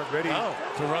ready. They weren't ready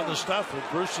to run the stuff with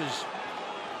Bruce's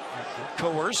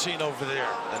coercing over there.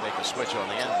 They make a switch on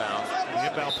the inbound.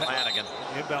 Flanigan.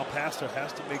 The inbound passer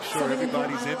has to make sure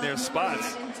everybody's in their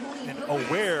spots and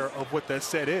aware of what that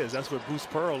set is. That's what Bruce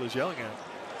Pearl is yelling at.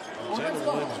 Jalen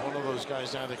Williams, one of those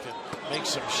guys now that can make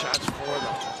some shots for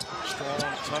them. Strong,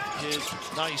 tough kid.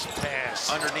 Nice pass.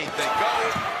 Underneath they go.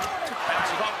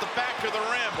 Bounces off the back of the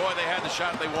rim. Boy, they had the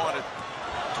shot they wanted.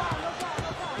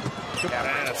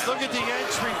 Look at the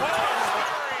entry.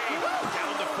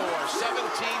 Down to 4.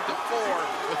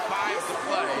 17-4 with 5 to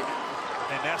play.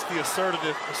 And that's the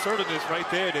assertiveness right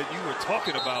there that you were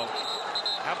talking about.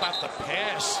 How about the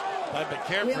pass by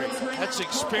McCaffrey? That's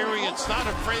experience, not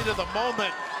afraid of the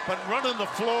moment, but running the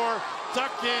floor,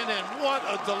 duck in, and what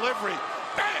a delivery.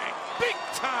 Bang! Big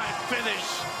time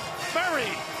finish.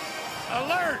 Very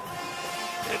alert.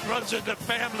 It runs into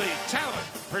family talent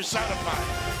personified.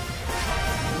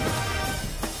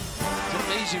 It's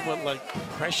amazing what like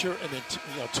pressure and then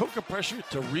token pressure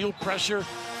to real pressure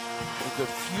will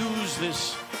diffuse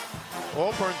this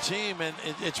Auburn team, and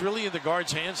it's really in the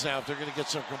guards' hands now if they're going to get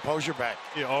some composure back.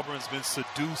 Yeah, Auburn's been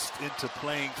seduced into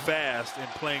playing fast and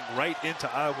playing right into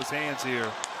Iowa's hands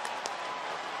here.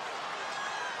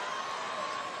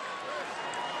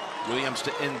 Williams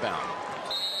to inbound.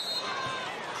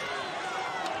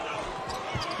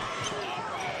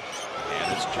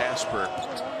 And it's Jasper.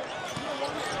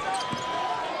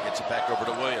 Gets it back over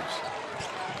to Williams.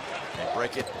 They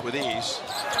break it with ease.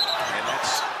 And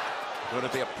that's going to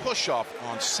be a push-off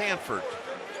on Sanford.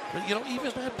 But,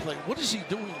 even that play, what is he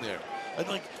doing there? I'd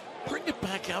like, bring it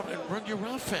back out and run your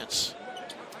offense.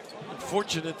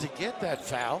 Unfortunate to get that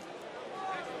foul.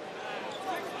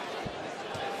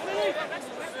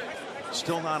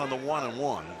 Still not on the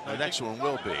 1-and-1. The next one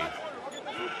will be.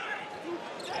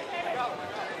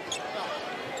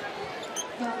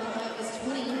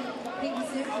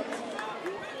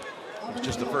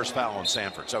 Just the first foul on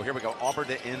Sanford. So here we go. Auburn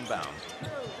to inbound.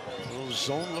 A little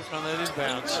zone look on that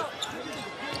inbounds.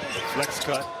 Flex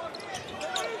cut.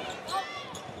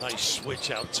 Nice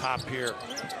switch out top here.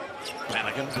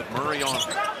 Flanigan with Murray on.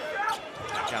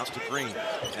 Back out to Green.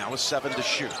 Now with 7 to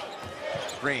shoot.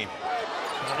 Green.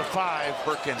 Down to 5.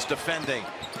 Perkins defending.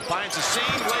 Finds a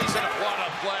seam. Lays in a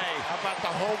play. How about the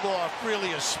hold off?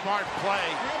 Really a smart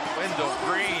play. Wendell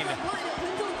Green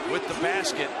with the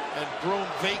basket. And Broome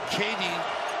vacating,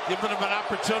 giving him an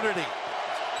opportunity.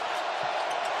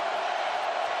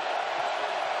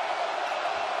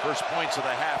 First points of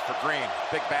the half for Green.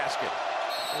 Big basket.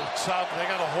 They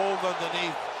got a hold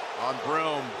underneath. On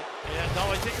Broome. Yeah,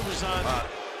 no, I think it was on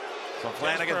So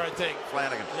Flanigan, I think.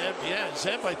 Flanigan. Yeah,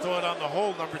 Zeb, I thought on the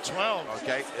hole, number 12.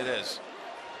 Okay, it is.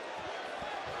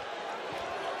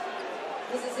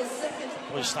 This is his second.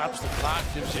 Boy, stops the clock,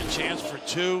 gives you a chance for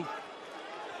 2.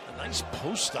 A nice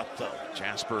post up, though.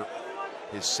 Jasper,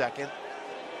 his second.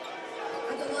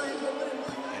 At the line for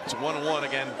 1-1. It's 1-1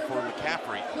 again for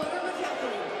McCaffrey. Connor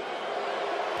McCaffrey.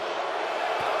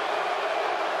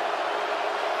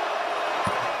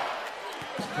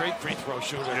 Great free throw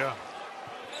shooter. Yeah.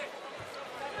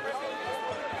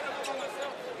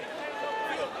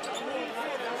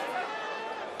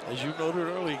 As you noted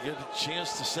earlier, you get a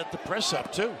chance to set the press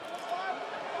up, too.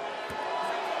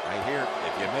 Right here,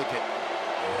 if you make it,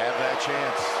 you have that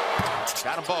chance.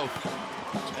 Got them both.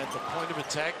 At the point of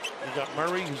attack, you got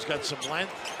Murray, who's got some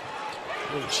length.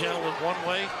 He'll channel it one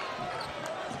way.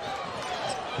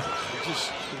 You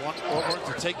just want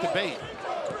Auburn to take the bait.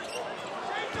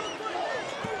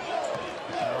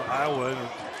 Iowa,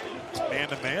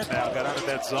 man-to-man now, got out of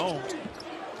that zone.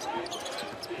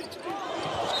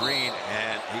 Green,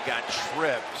 and he got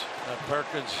tripped.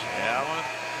 Perkins. Allen.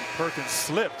 Perkins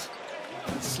slipped.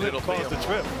 Slip caused the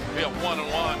trip. Be a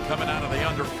 1-1 coming out of the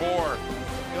under 4.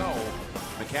 Go.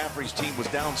 McCaffrey's team was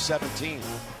down 17,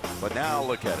 but now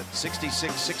look at it,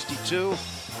 66-62.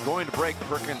 Going to break.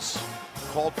 Perkins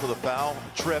called for the foul.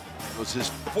 Trip. It was his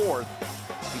 4th.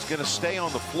 He's going to stay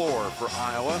on the floor for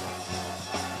Iowa.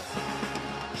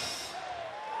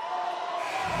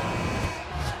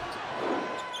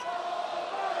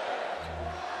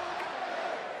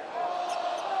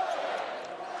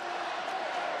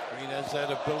 That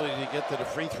ability to get to the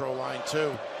free throw line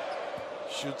too.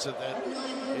 Shoots at that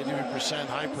 80%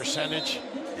 high percentage.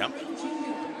 Yep.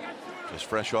 Just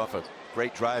fresh off a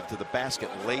great drive to the basket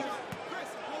late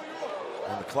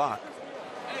on the clock.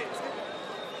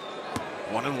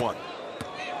 1-1.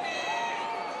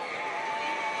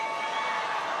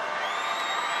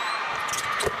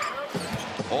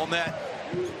 All net.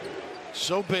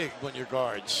 So big when your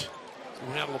guards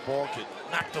who handle the ball can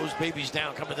knock those babies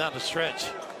down coming down the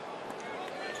stretch.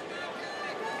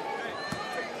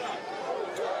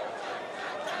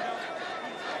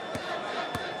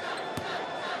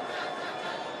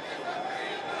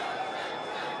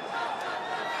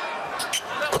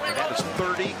 That is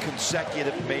 30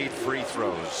 consecutive made free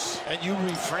throws. And you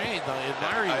refrained.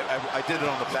 I did it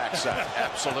on the backside.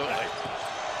 Absolutely.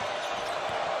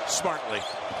 Smartly.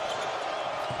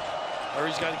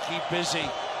 Murray's got to keep busy.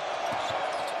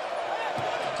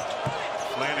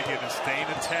 Flanigan is staying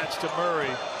attached to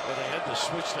Murray. But they had to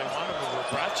switch. They wanted him to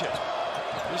Bracha.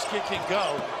 This kid can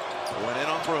go. Went in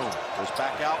on Broome. Was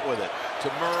back out with it to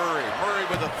Murray. Murray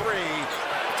with a 3.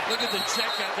 Look at the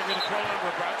check out. They're going to call on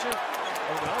Bracha.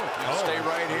 Oh, no. Stay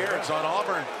right here. It's on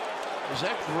Auburn. Is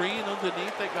that Green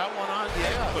underneath? They got one on?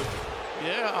 Yeah.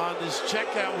 Yeah, on this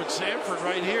checkout with Sanford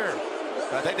right here.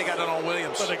 I think they got it on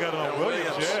Williams. But they got it on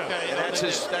Williams, yeah. Okay, And that's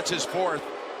his 4th.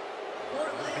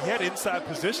 He had inside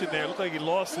position there. Looked like he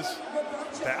lost his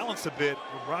balance a bit.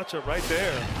 Racha right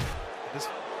there. This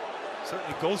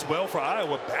certainly goes well for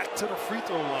Iowa. Back to the free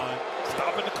throw line.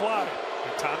 Stopping the clock.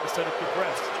 And time to set up the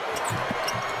press.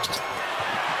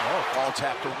 Oh, ball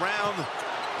tapped around.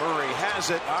 Murray has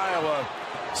it. Iowa.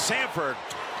 Sanford.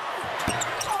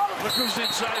 Look who's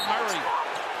inside Murray.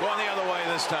 Going the other way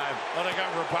this time. Oh, they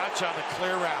got Rabacha on the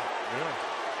clear route. Yeah.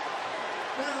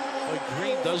 But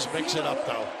Green does mix it up,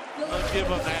 though. I'll give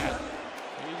him that.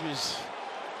 He was.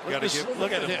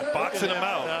 Look at him. Boxing him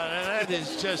out. And that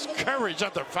is just courage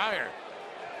under fire.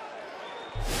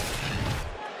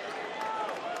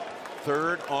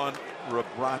 3rd on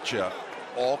Rabacha.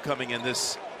 All coming in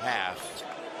this half.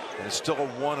 And it's still a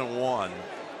 1-1.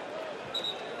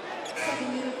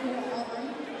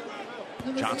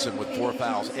 Johnson with 4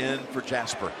 fouls in for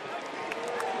Jasper.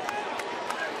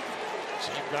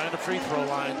 Same guy on the free throw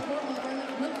line.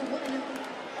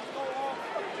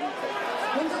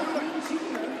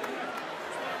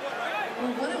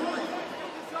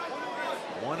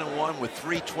 1-1 with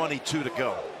 3:22 to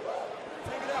go.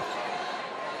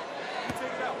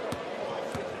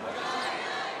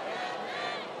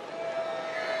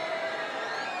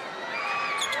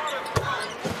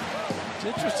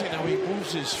 It's interesting how he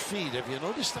moves his feet. Have you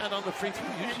noticed that on the free throw?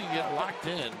 Usually you get locked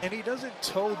in. And he doesn't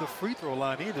toe the free throw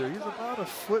line either. He's about a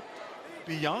foot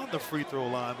beyond the free throw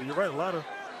line. But you're right, a lot of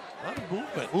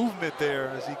movement there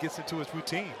as he gets into his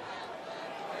routine.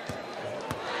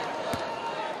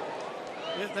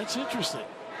 Yeah, that's interesting.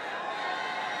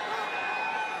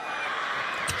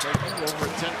 Over a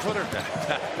 10-footer.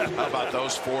 How about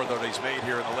those 4 that he's made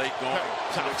here in the late going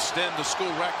to extend the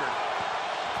school record?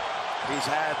 He's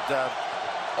had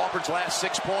Auburn's last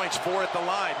 6 points, 4 at the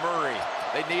line. Murray,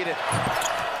 they need it.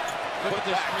 Put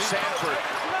back, Sanford.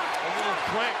 A little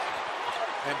quick.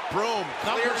 And Broome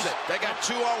clears it. They got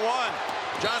 2-on-1.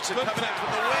 Johnson coming in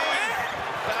from the wing.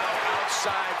 Foul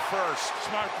outside first.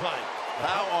 Smart play.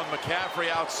 Foul on McCaffrey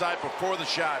outside before the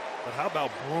shot. But how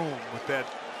about Broome with that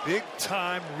big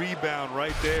time rebound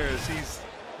right there as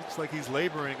looks like he's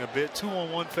laboring a bit.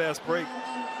 2-on-1 fast break.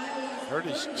 Hurt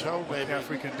his toe, What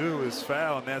McCaffrey can do is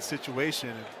foul in that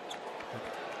situation.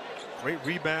 Great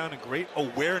rebound and great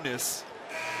awareness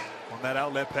on that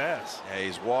outlet pass. Yeah,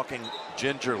 he's walking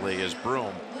gingerly as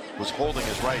Broome was holding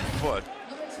his right foot.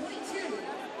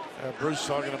 Bruce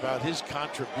talking about his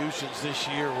contributions this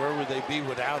year. Where would they be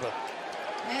without him?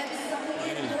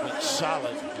 He's been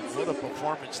solid. What a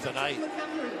performance tonight.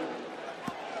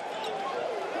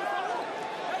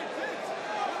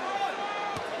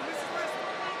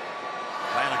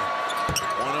 Flanigan,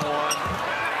 1-on-1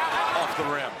 off the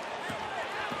rim.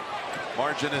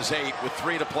 Margin is 8 with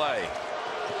 3 to play.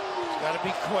 Got to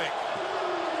be quick.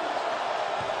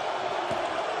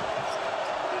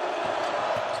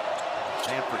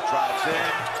 Sanford drives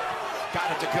in.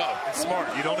 Got it to go.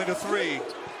 Smart. You don't need a 3.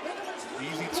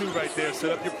 Easy 2 right there.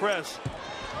 Set up your press.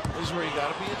 This is where you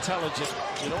got to be intelligent.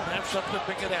 You don't have something to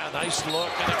pick it out. Nice look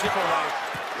and a giveaway.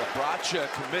 Bracha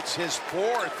commits his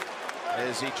 4th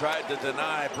as he tried to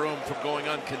deny Broome from going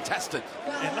uncontested.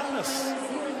 And not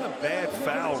a bad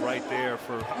foul right there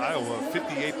for Iowa.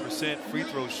 58% free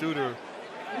throw shooter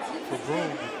for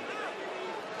Broome.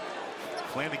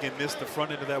 Flanigan missed the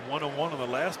front end of that 1-on-1 on the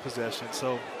last possession,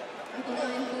 so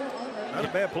not a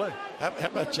bad play. How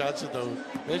about Johnson, though?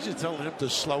 Imagine telling him to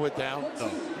slow it down. No.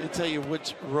 They tell you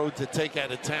which road to take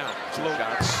out of town. Slow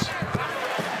shots.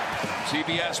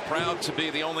 CBS proud to be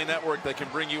the only network that can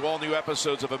bring you all new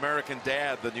episodes of American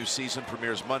Dad. The new season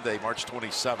premieres Monday, March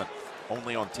 27th,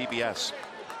 only on TBS.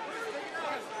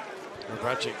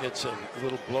 Bracha gets a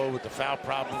little blow with the foul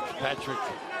problems. Patrick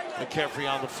McCaffrey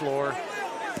on the floor.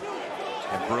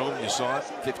 And Broome, you saw it,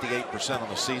 58% on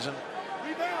the season.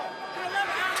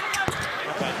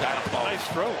 Nice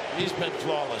throw. He's been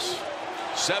flawless.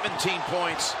 17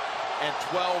 points and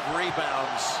 12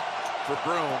 rebounds for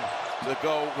Broome to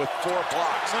go with 4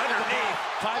 blocks. Underneath,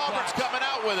 Auburn's coming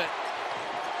out with it.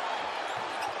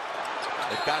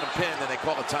 They've got him pinned and they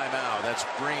call a timeout. That's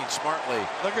Green smartly.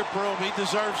 Look at Broome, he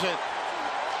deserves it.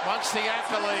 Wants the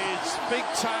accolades. Big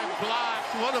time block.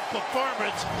 What a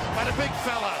performance by the big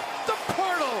fella. The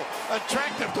portal.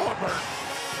 Attractive to Auburn.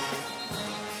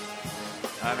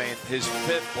 I mean, his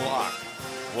 5th block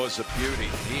was a beauty.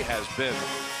 He has been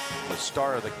the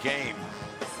star of the game.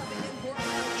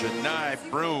 Janai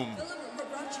Broome.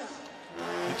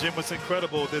 And Jim, what's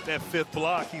incredible that 5th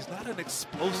block, he's not an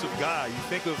explosive guy. You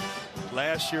think of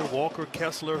last year Walker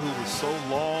Kessler, who was so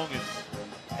long and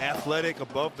athletic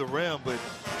above the rim, but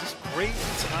just great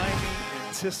timing,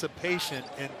 anticipation,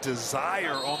 and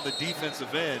desire on the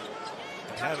defensive end.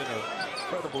 And having an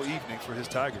incredible evening for his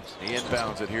Tigers. He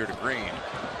inbounds it here to Green.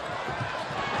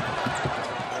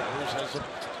 Bruce has him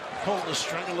pulled the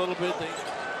string a little bit. They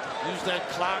use that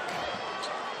clock.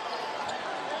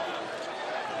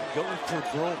 Going for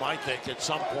Broome, I think, at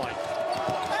some point.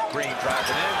 Green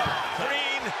driving in.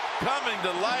 Green coming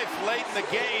to life late in the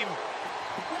game.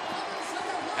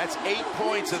 That's 8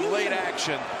 points in late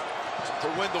action for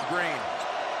Wendell Green.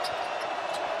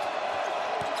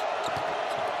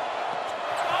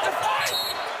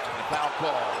 And the foul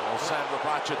call will send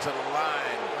Bracha to the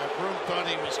line. Broome thought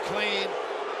he was clean.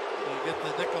 You get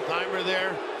the nickel dimer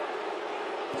there.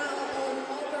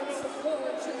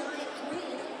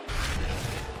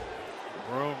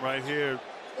 Broome right here.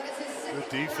 Good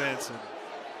defense.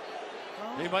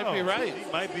 And he might be right.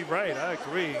 He might be right. I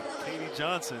agree. Katie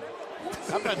Johnson.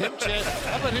 How about him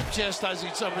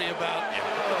chastising somebody about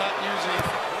using?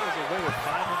 There's a way of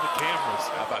finding the cameras.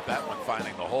 How about that one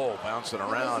finding the hole, bouncing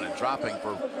around and dropping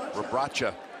for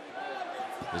Bracha.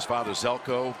 His father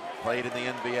Zelko played in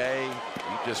the NBA.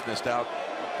 He just missed out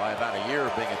by about a year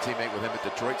of being a teammate with him at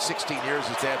Detroit. 16 years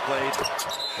his dad played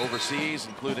overseas,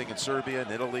 including in Serbia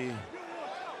and Italy.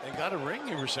 And got a ring,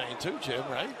 you were saying too, Jim,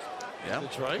 right? Yeah.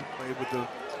 Detroit. Played with the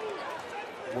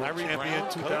World Champion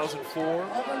 2004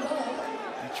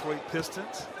 Detroit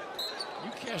Pistons.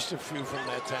 You cashed a few from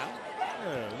that town.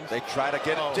 Yeah, they try to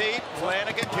get it deep.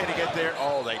 Flanigan, can he get there?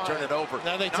 Oh, they turn it over.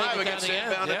 Now they take it down the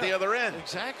end. Inbound at the other end.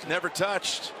 Exactly. Never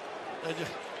touched.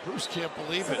 Bruce can't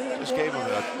believe it. Just gave him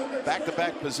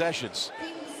back-to-back possessions.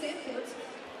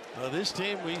 This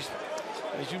team,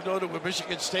 as you noted with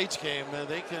Michigan State's game,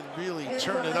 they can really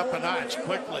turn it up a notch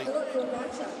quickly.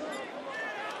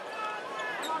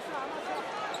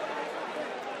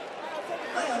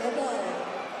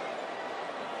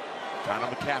 Connor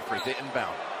McCaffrey to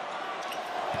inbound.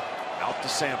 Out to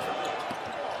Sanford.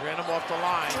 Ran him off the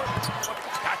line.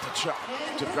 Got the shot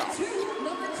to drop.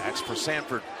 That's for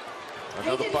Sanford.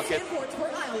 Another bucket.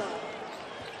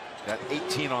 Got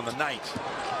 18 on the night.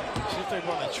 See if they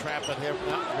run a trap at him.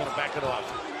 No, we're going to back it off.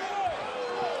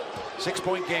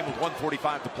 6-point game with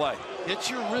 1:45 to play. Get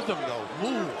your rhythm, though.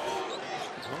 Move.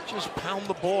 Don't just pound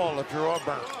the ball if you're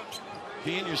Auburn.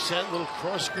 Be in your set, little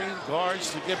cross screen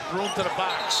guards to get Broome to the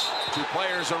box. 2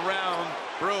 players around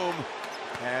Broome,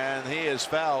 and he is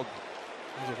fouled.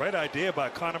 It was the right idea by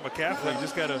Connor McCaffrey. You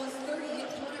just got to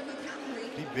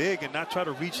be big and not try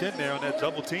to reach in there on that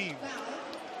double team.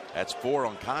 That's 4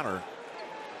 on Connor.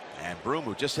 And Broome,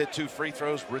 who just hit 2 free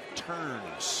throws,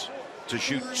 returns to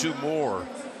shoot 2 more.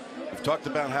 We've talked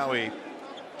about how he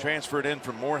transferred in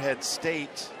from Morehead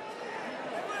State,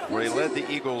 where he led the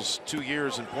Eagles 2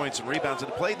 years in points and rebounds,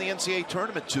 and played in the NCAA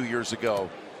tournament 2 years ago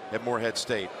at Morehead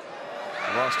State.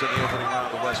 Lost in the opening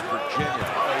round to West Virginia.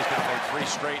 Oh, he's going to make 3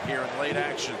 straight here in late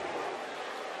action.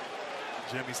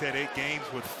 Jimmy's had 8 games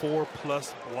with 4+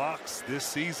 blocks this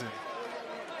season.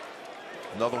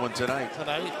 Another one tonight.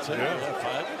 Tonight, too.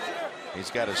 Yeah. 5. He's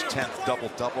got his 10th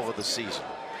double-double of the season.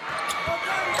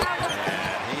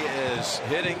 And he is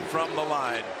hitting from the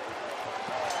line.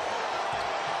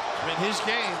 I mean, his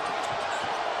game.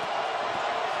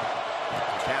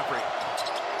 McCaffrey.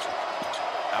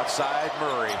 Outside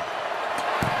Murray.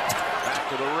 Back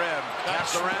to the rim.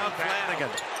 Tapped around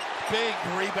Flanigan. Big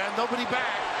rebound. Nobody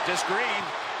back. Just Green.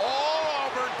 All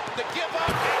Auburn. The give up.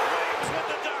 And with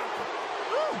the dunk.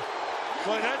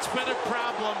 Boy, that's been a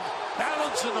problem.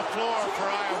 Balance in the floor for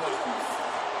Iowa.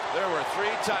 There were 3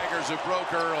 Tigers who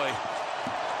broke early.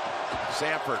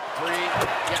 Sanford, 3.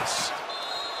 Yes.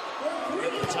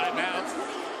 Get the timeout.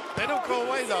 They don't go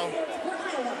away, though.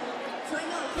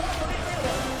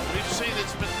 We've seen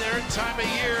it's been their time of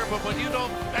year, but when you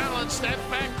don't balance that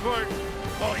backcourt,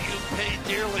 oh, you pay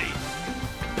dearly.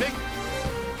 Big,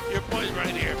 your boy's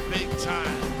right here, big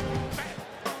time.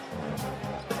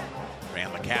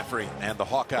 Ran McCaffrey and the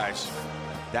Hawkeyes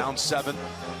down 7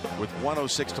 with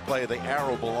 1:06 to play. The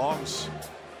arrow belongs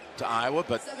to Iowa,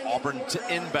 but Auburn to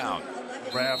inbound.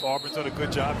 Raph, Auburn's done a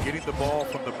good job getting the ball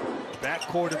from the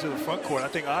backcourt into the front court. I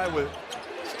think Iowa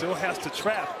still has to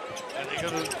trap. And they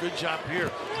got a good job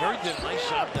here. Murray did a nice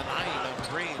job denying on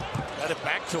Green. Got it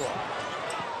back to him.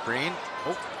 Green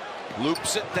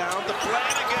loops it down to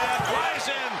Flanigan. Flies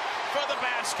in for the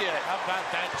basket. How about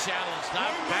that challenge?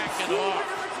 Not backing off.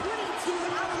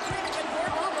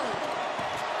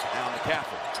 Now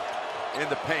McCaffrey in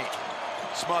the paint.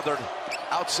 Smothered.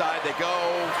 Outside they go.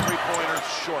 3-pointer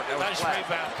short. That was Nice flat.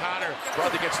 rebound, Connor.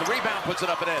 Brother gets the rebound, puts it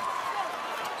up and in.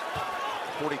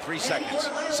 43 seconds.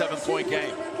 7-point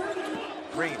game.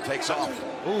 Green takes off.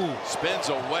 Ooh. Spins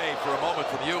away for a moment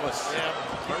from Ulis. Yeah,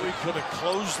 Murray could have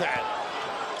closed that.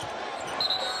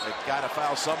 They've got to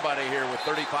foul somebody here with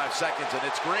 35 seconds, and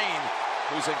it's Green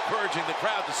who's encouraging the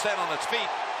crowd to stand on its feet.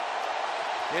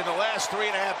 In the last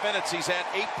 3.5 minutes, he's had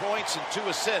 8 points and 2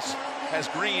 assists as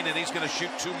Green, and he's going to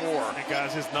shoot 2 more. And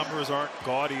guys, his numbers aren't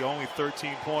gaudy, only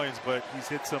 13 points, but he's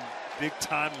hit some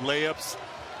big-time layups,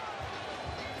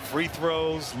 free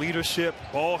throws, leadership,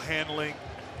 ball handling.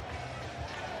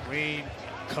 Green,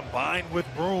 combined with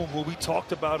Broome, who we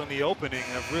talked about in the opening,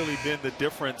 have really been the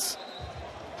difference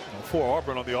for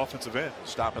Auburn on the offensive end.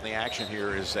 Stopping the action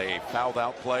here is a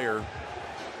fouled-out player,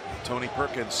 Tony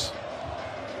Perkins.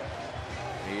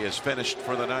 He is finished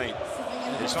for the night.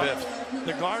 His 5th.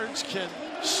 The guards can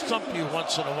stump you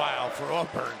once in a while for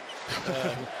Auburn,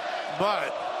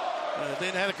 but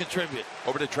they had to contribute.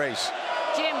 Over to Trace.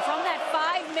 Jim, from that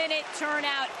 5-minute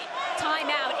timeout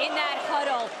in that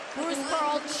huddle, Bruce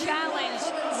Pearl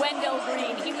challenged Wendell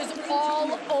Green. He was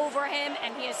all over him,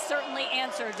 and he has certainly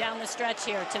answered down the stretch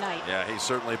here tonight. Yeah, he's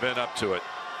certainly been up to it.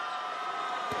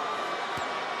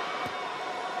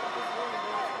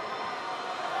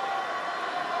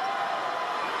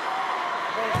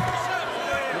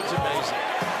 It's amazing.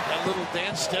 That little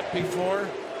dance step before.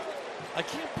 I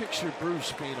can't picture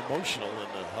Bruce being emotional in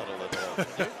the huddle at all.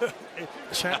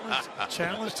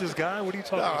 Challenged his guy? What are you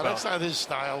talking about? No, that's not his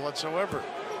style whatsoever.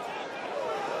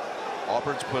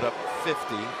 Auburn's put up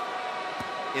 50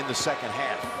 in the second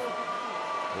half.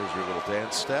 There's your little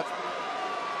dance step.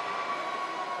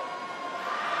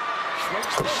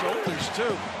 Shrugs the shoulders,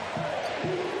 too.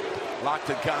 Locked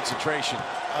in concentration.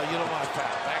 You don't want to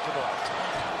foul. Back it off.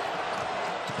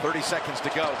 30 seconds to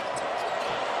go.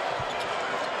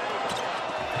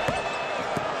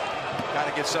 Got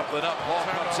to get something up. Ball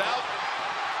comes out.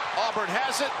 Auburn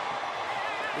has it.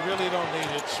 You really don't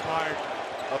need it. Smart.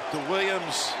 Up to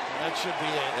Williams. That should be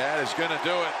it. That is going to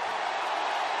do it.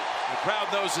 The crowd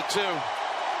knows it too.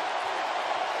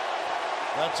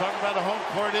 Talking about a home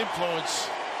court influence.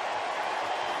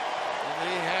 And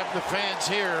they have the fans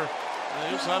here. They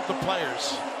also have the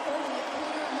players.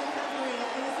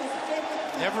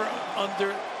 Never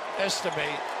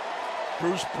underestimate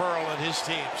Bruce Pearl and his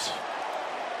teams.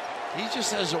 He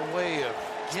just has a way of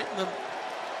getting them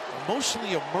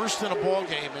emotionally immersed in a ball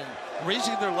game and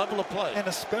raising their level of play. And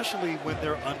especially when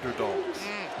they're underdogs.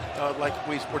 Like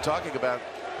we were talking about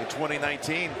in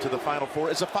 2019 to the Final Four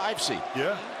as a 5 seed.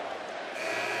 Yeah.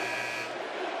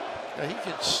 Now he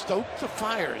can stoke the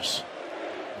fires.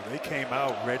 They came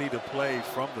out ready to play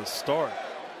from the start.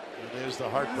 And there's the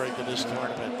heartbreak of this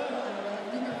tournament.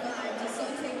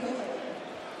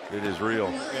 It is real.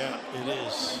 Yeah, it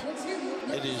is.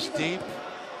 It is deep.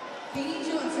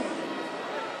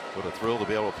 What a thrill to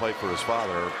be able to play for his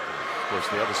father. Of course,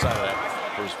 the other side of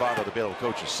that, for his father to be able to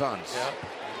coach his sons. Yeah.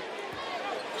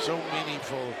 So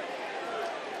meaningful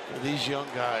for these young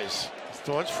guys.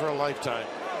 Thoughts for a lifetime.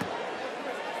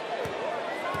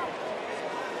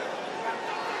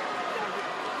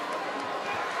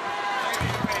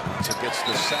 So gets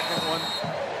the second one.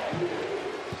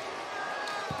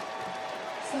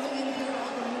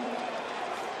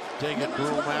 Taking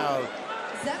Broome out.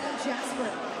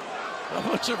 How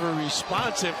much of a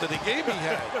response after the game he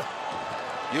had?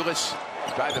 Ulis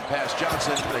driving past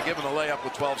Johnson. They give him the layup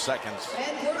with 12 seconds.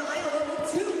 And for Iowa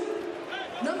with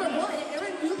 2, number 1,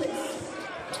 Aaron Ulis.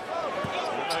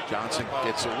 Johnson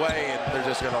gets away, and they're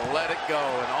just going to let it go.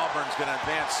 And Auburn's going to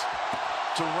advance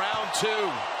to round 2.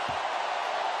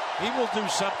 He will do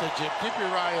something, Jim. Keep your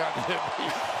eye on him.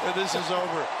 And this is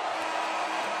over.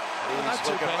 He's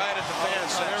looking right at the fan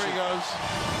section. There he goes.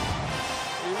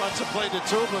 He wants to play the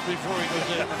tuba before he goes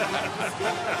in.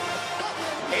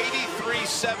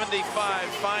 83-75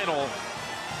 final.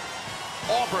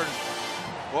 Auburn,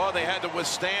 well, they had to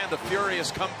withstand a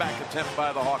furious comeback attempt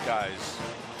by the Hawkeyes.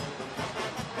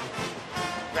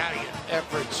 Valiant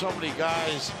effort. So many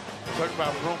guys talking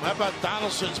about Broome. How about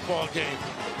Donaldson's ball game?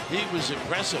 He was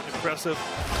impressive. Impressive.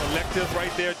 Collective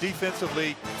right there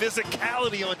defensively.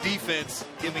 Physicality on defense,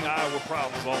 giving Iowa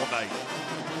problems all night.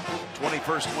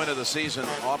 21st win of the season.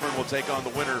 Auburn will take on the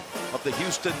winner of the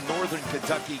Houston Northern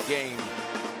Kentucky game,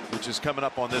 which is coming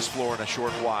up on this floor in a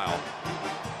short while.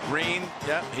 Green,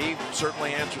 yeah, he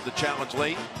certainly answered the challenge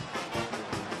late.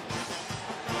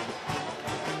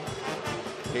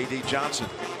 KD Johnson,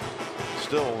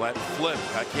 still that flip.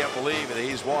 I can't believe it.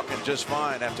 He's walking just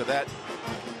fine after that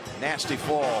nasty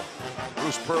fall.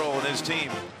 Bruce Pearl and his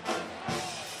team.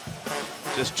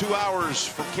 Just 2 hours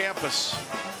from campus.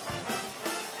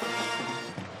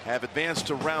 Have advanced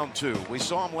to round 2. We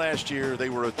saw them last year. They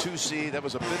were a 2 seed. That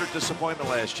was a bitter disappointment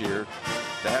last year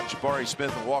to have Jabari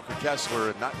Smith and Walker Kessler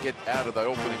and not get out of the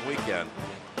opening weekend.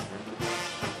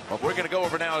 But we're going to go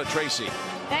over now to Tracy.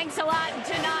 Thanks a lot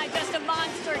tonight. Just a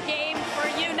monster game for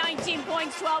you. 19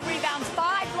 points, 12 rebounds,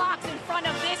 5 blocks in front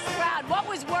of this crowd. What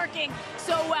was working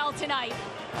so well tonight?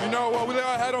 You know, we lay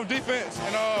our head on defense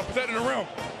and protecting the rim.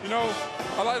 You know,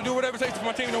 I like to do whatever it takes for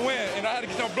my team to win, and I had to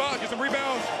get some blocks, get some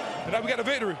rebounds, and now we got a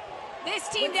victory. This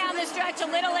team down the stretch a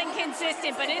little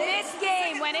inconsistent, but in this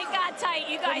game, when it got tight,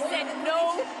 you guys said,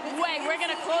 no way, we're going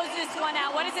to close this one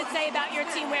out. What does it say about your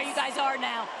team where you guys are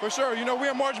now? For sure. You know,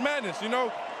 we're in March Madness. You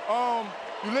know,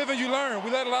 you live and you learn. We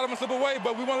let a lot of them slip away,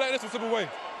 but we won't let this one slip away.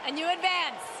 And you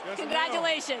advance. Yes,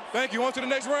 congratulations. Thank you. On to the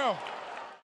next round.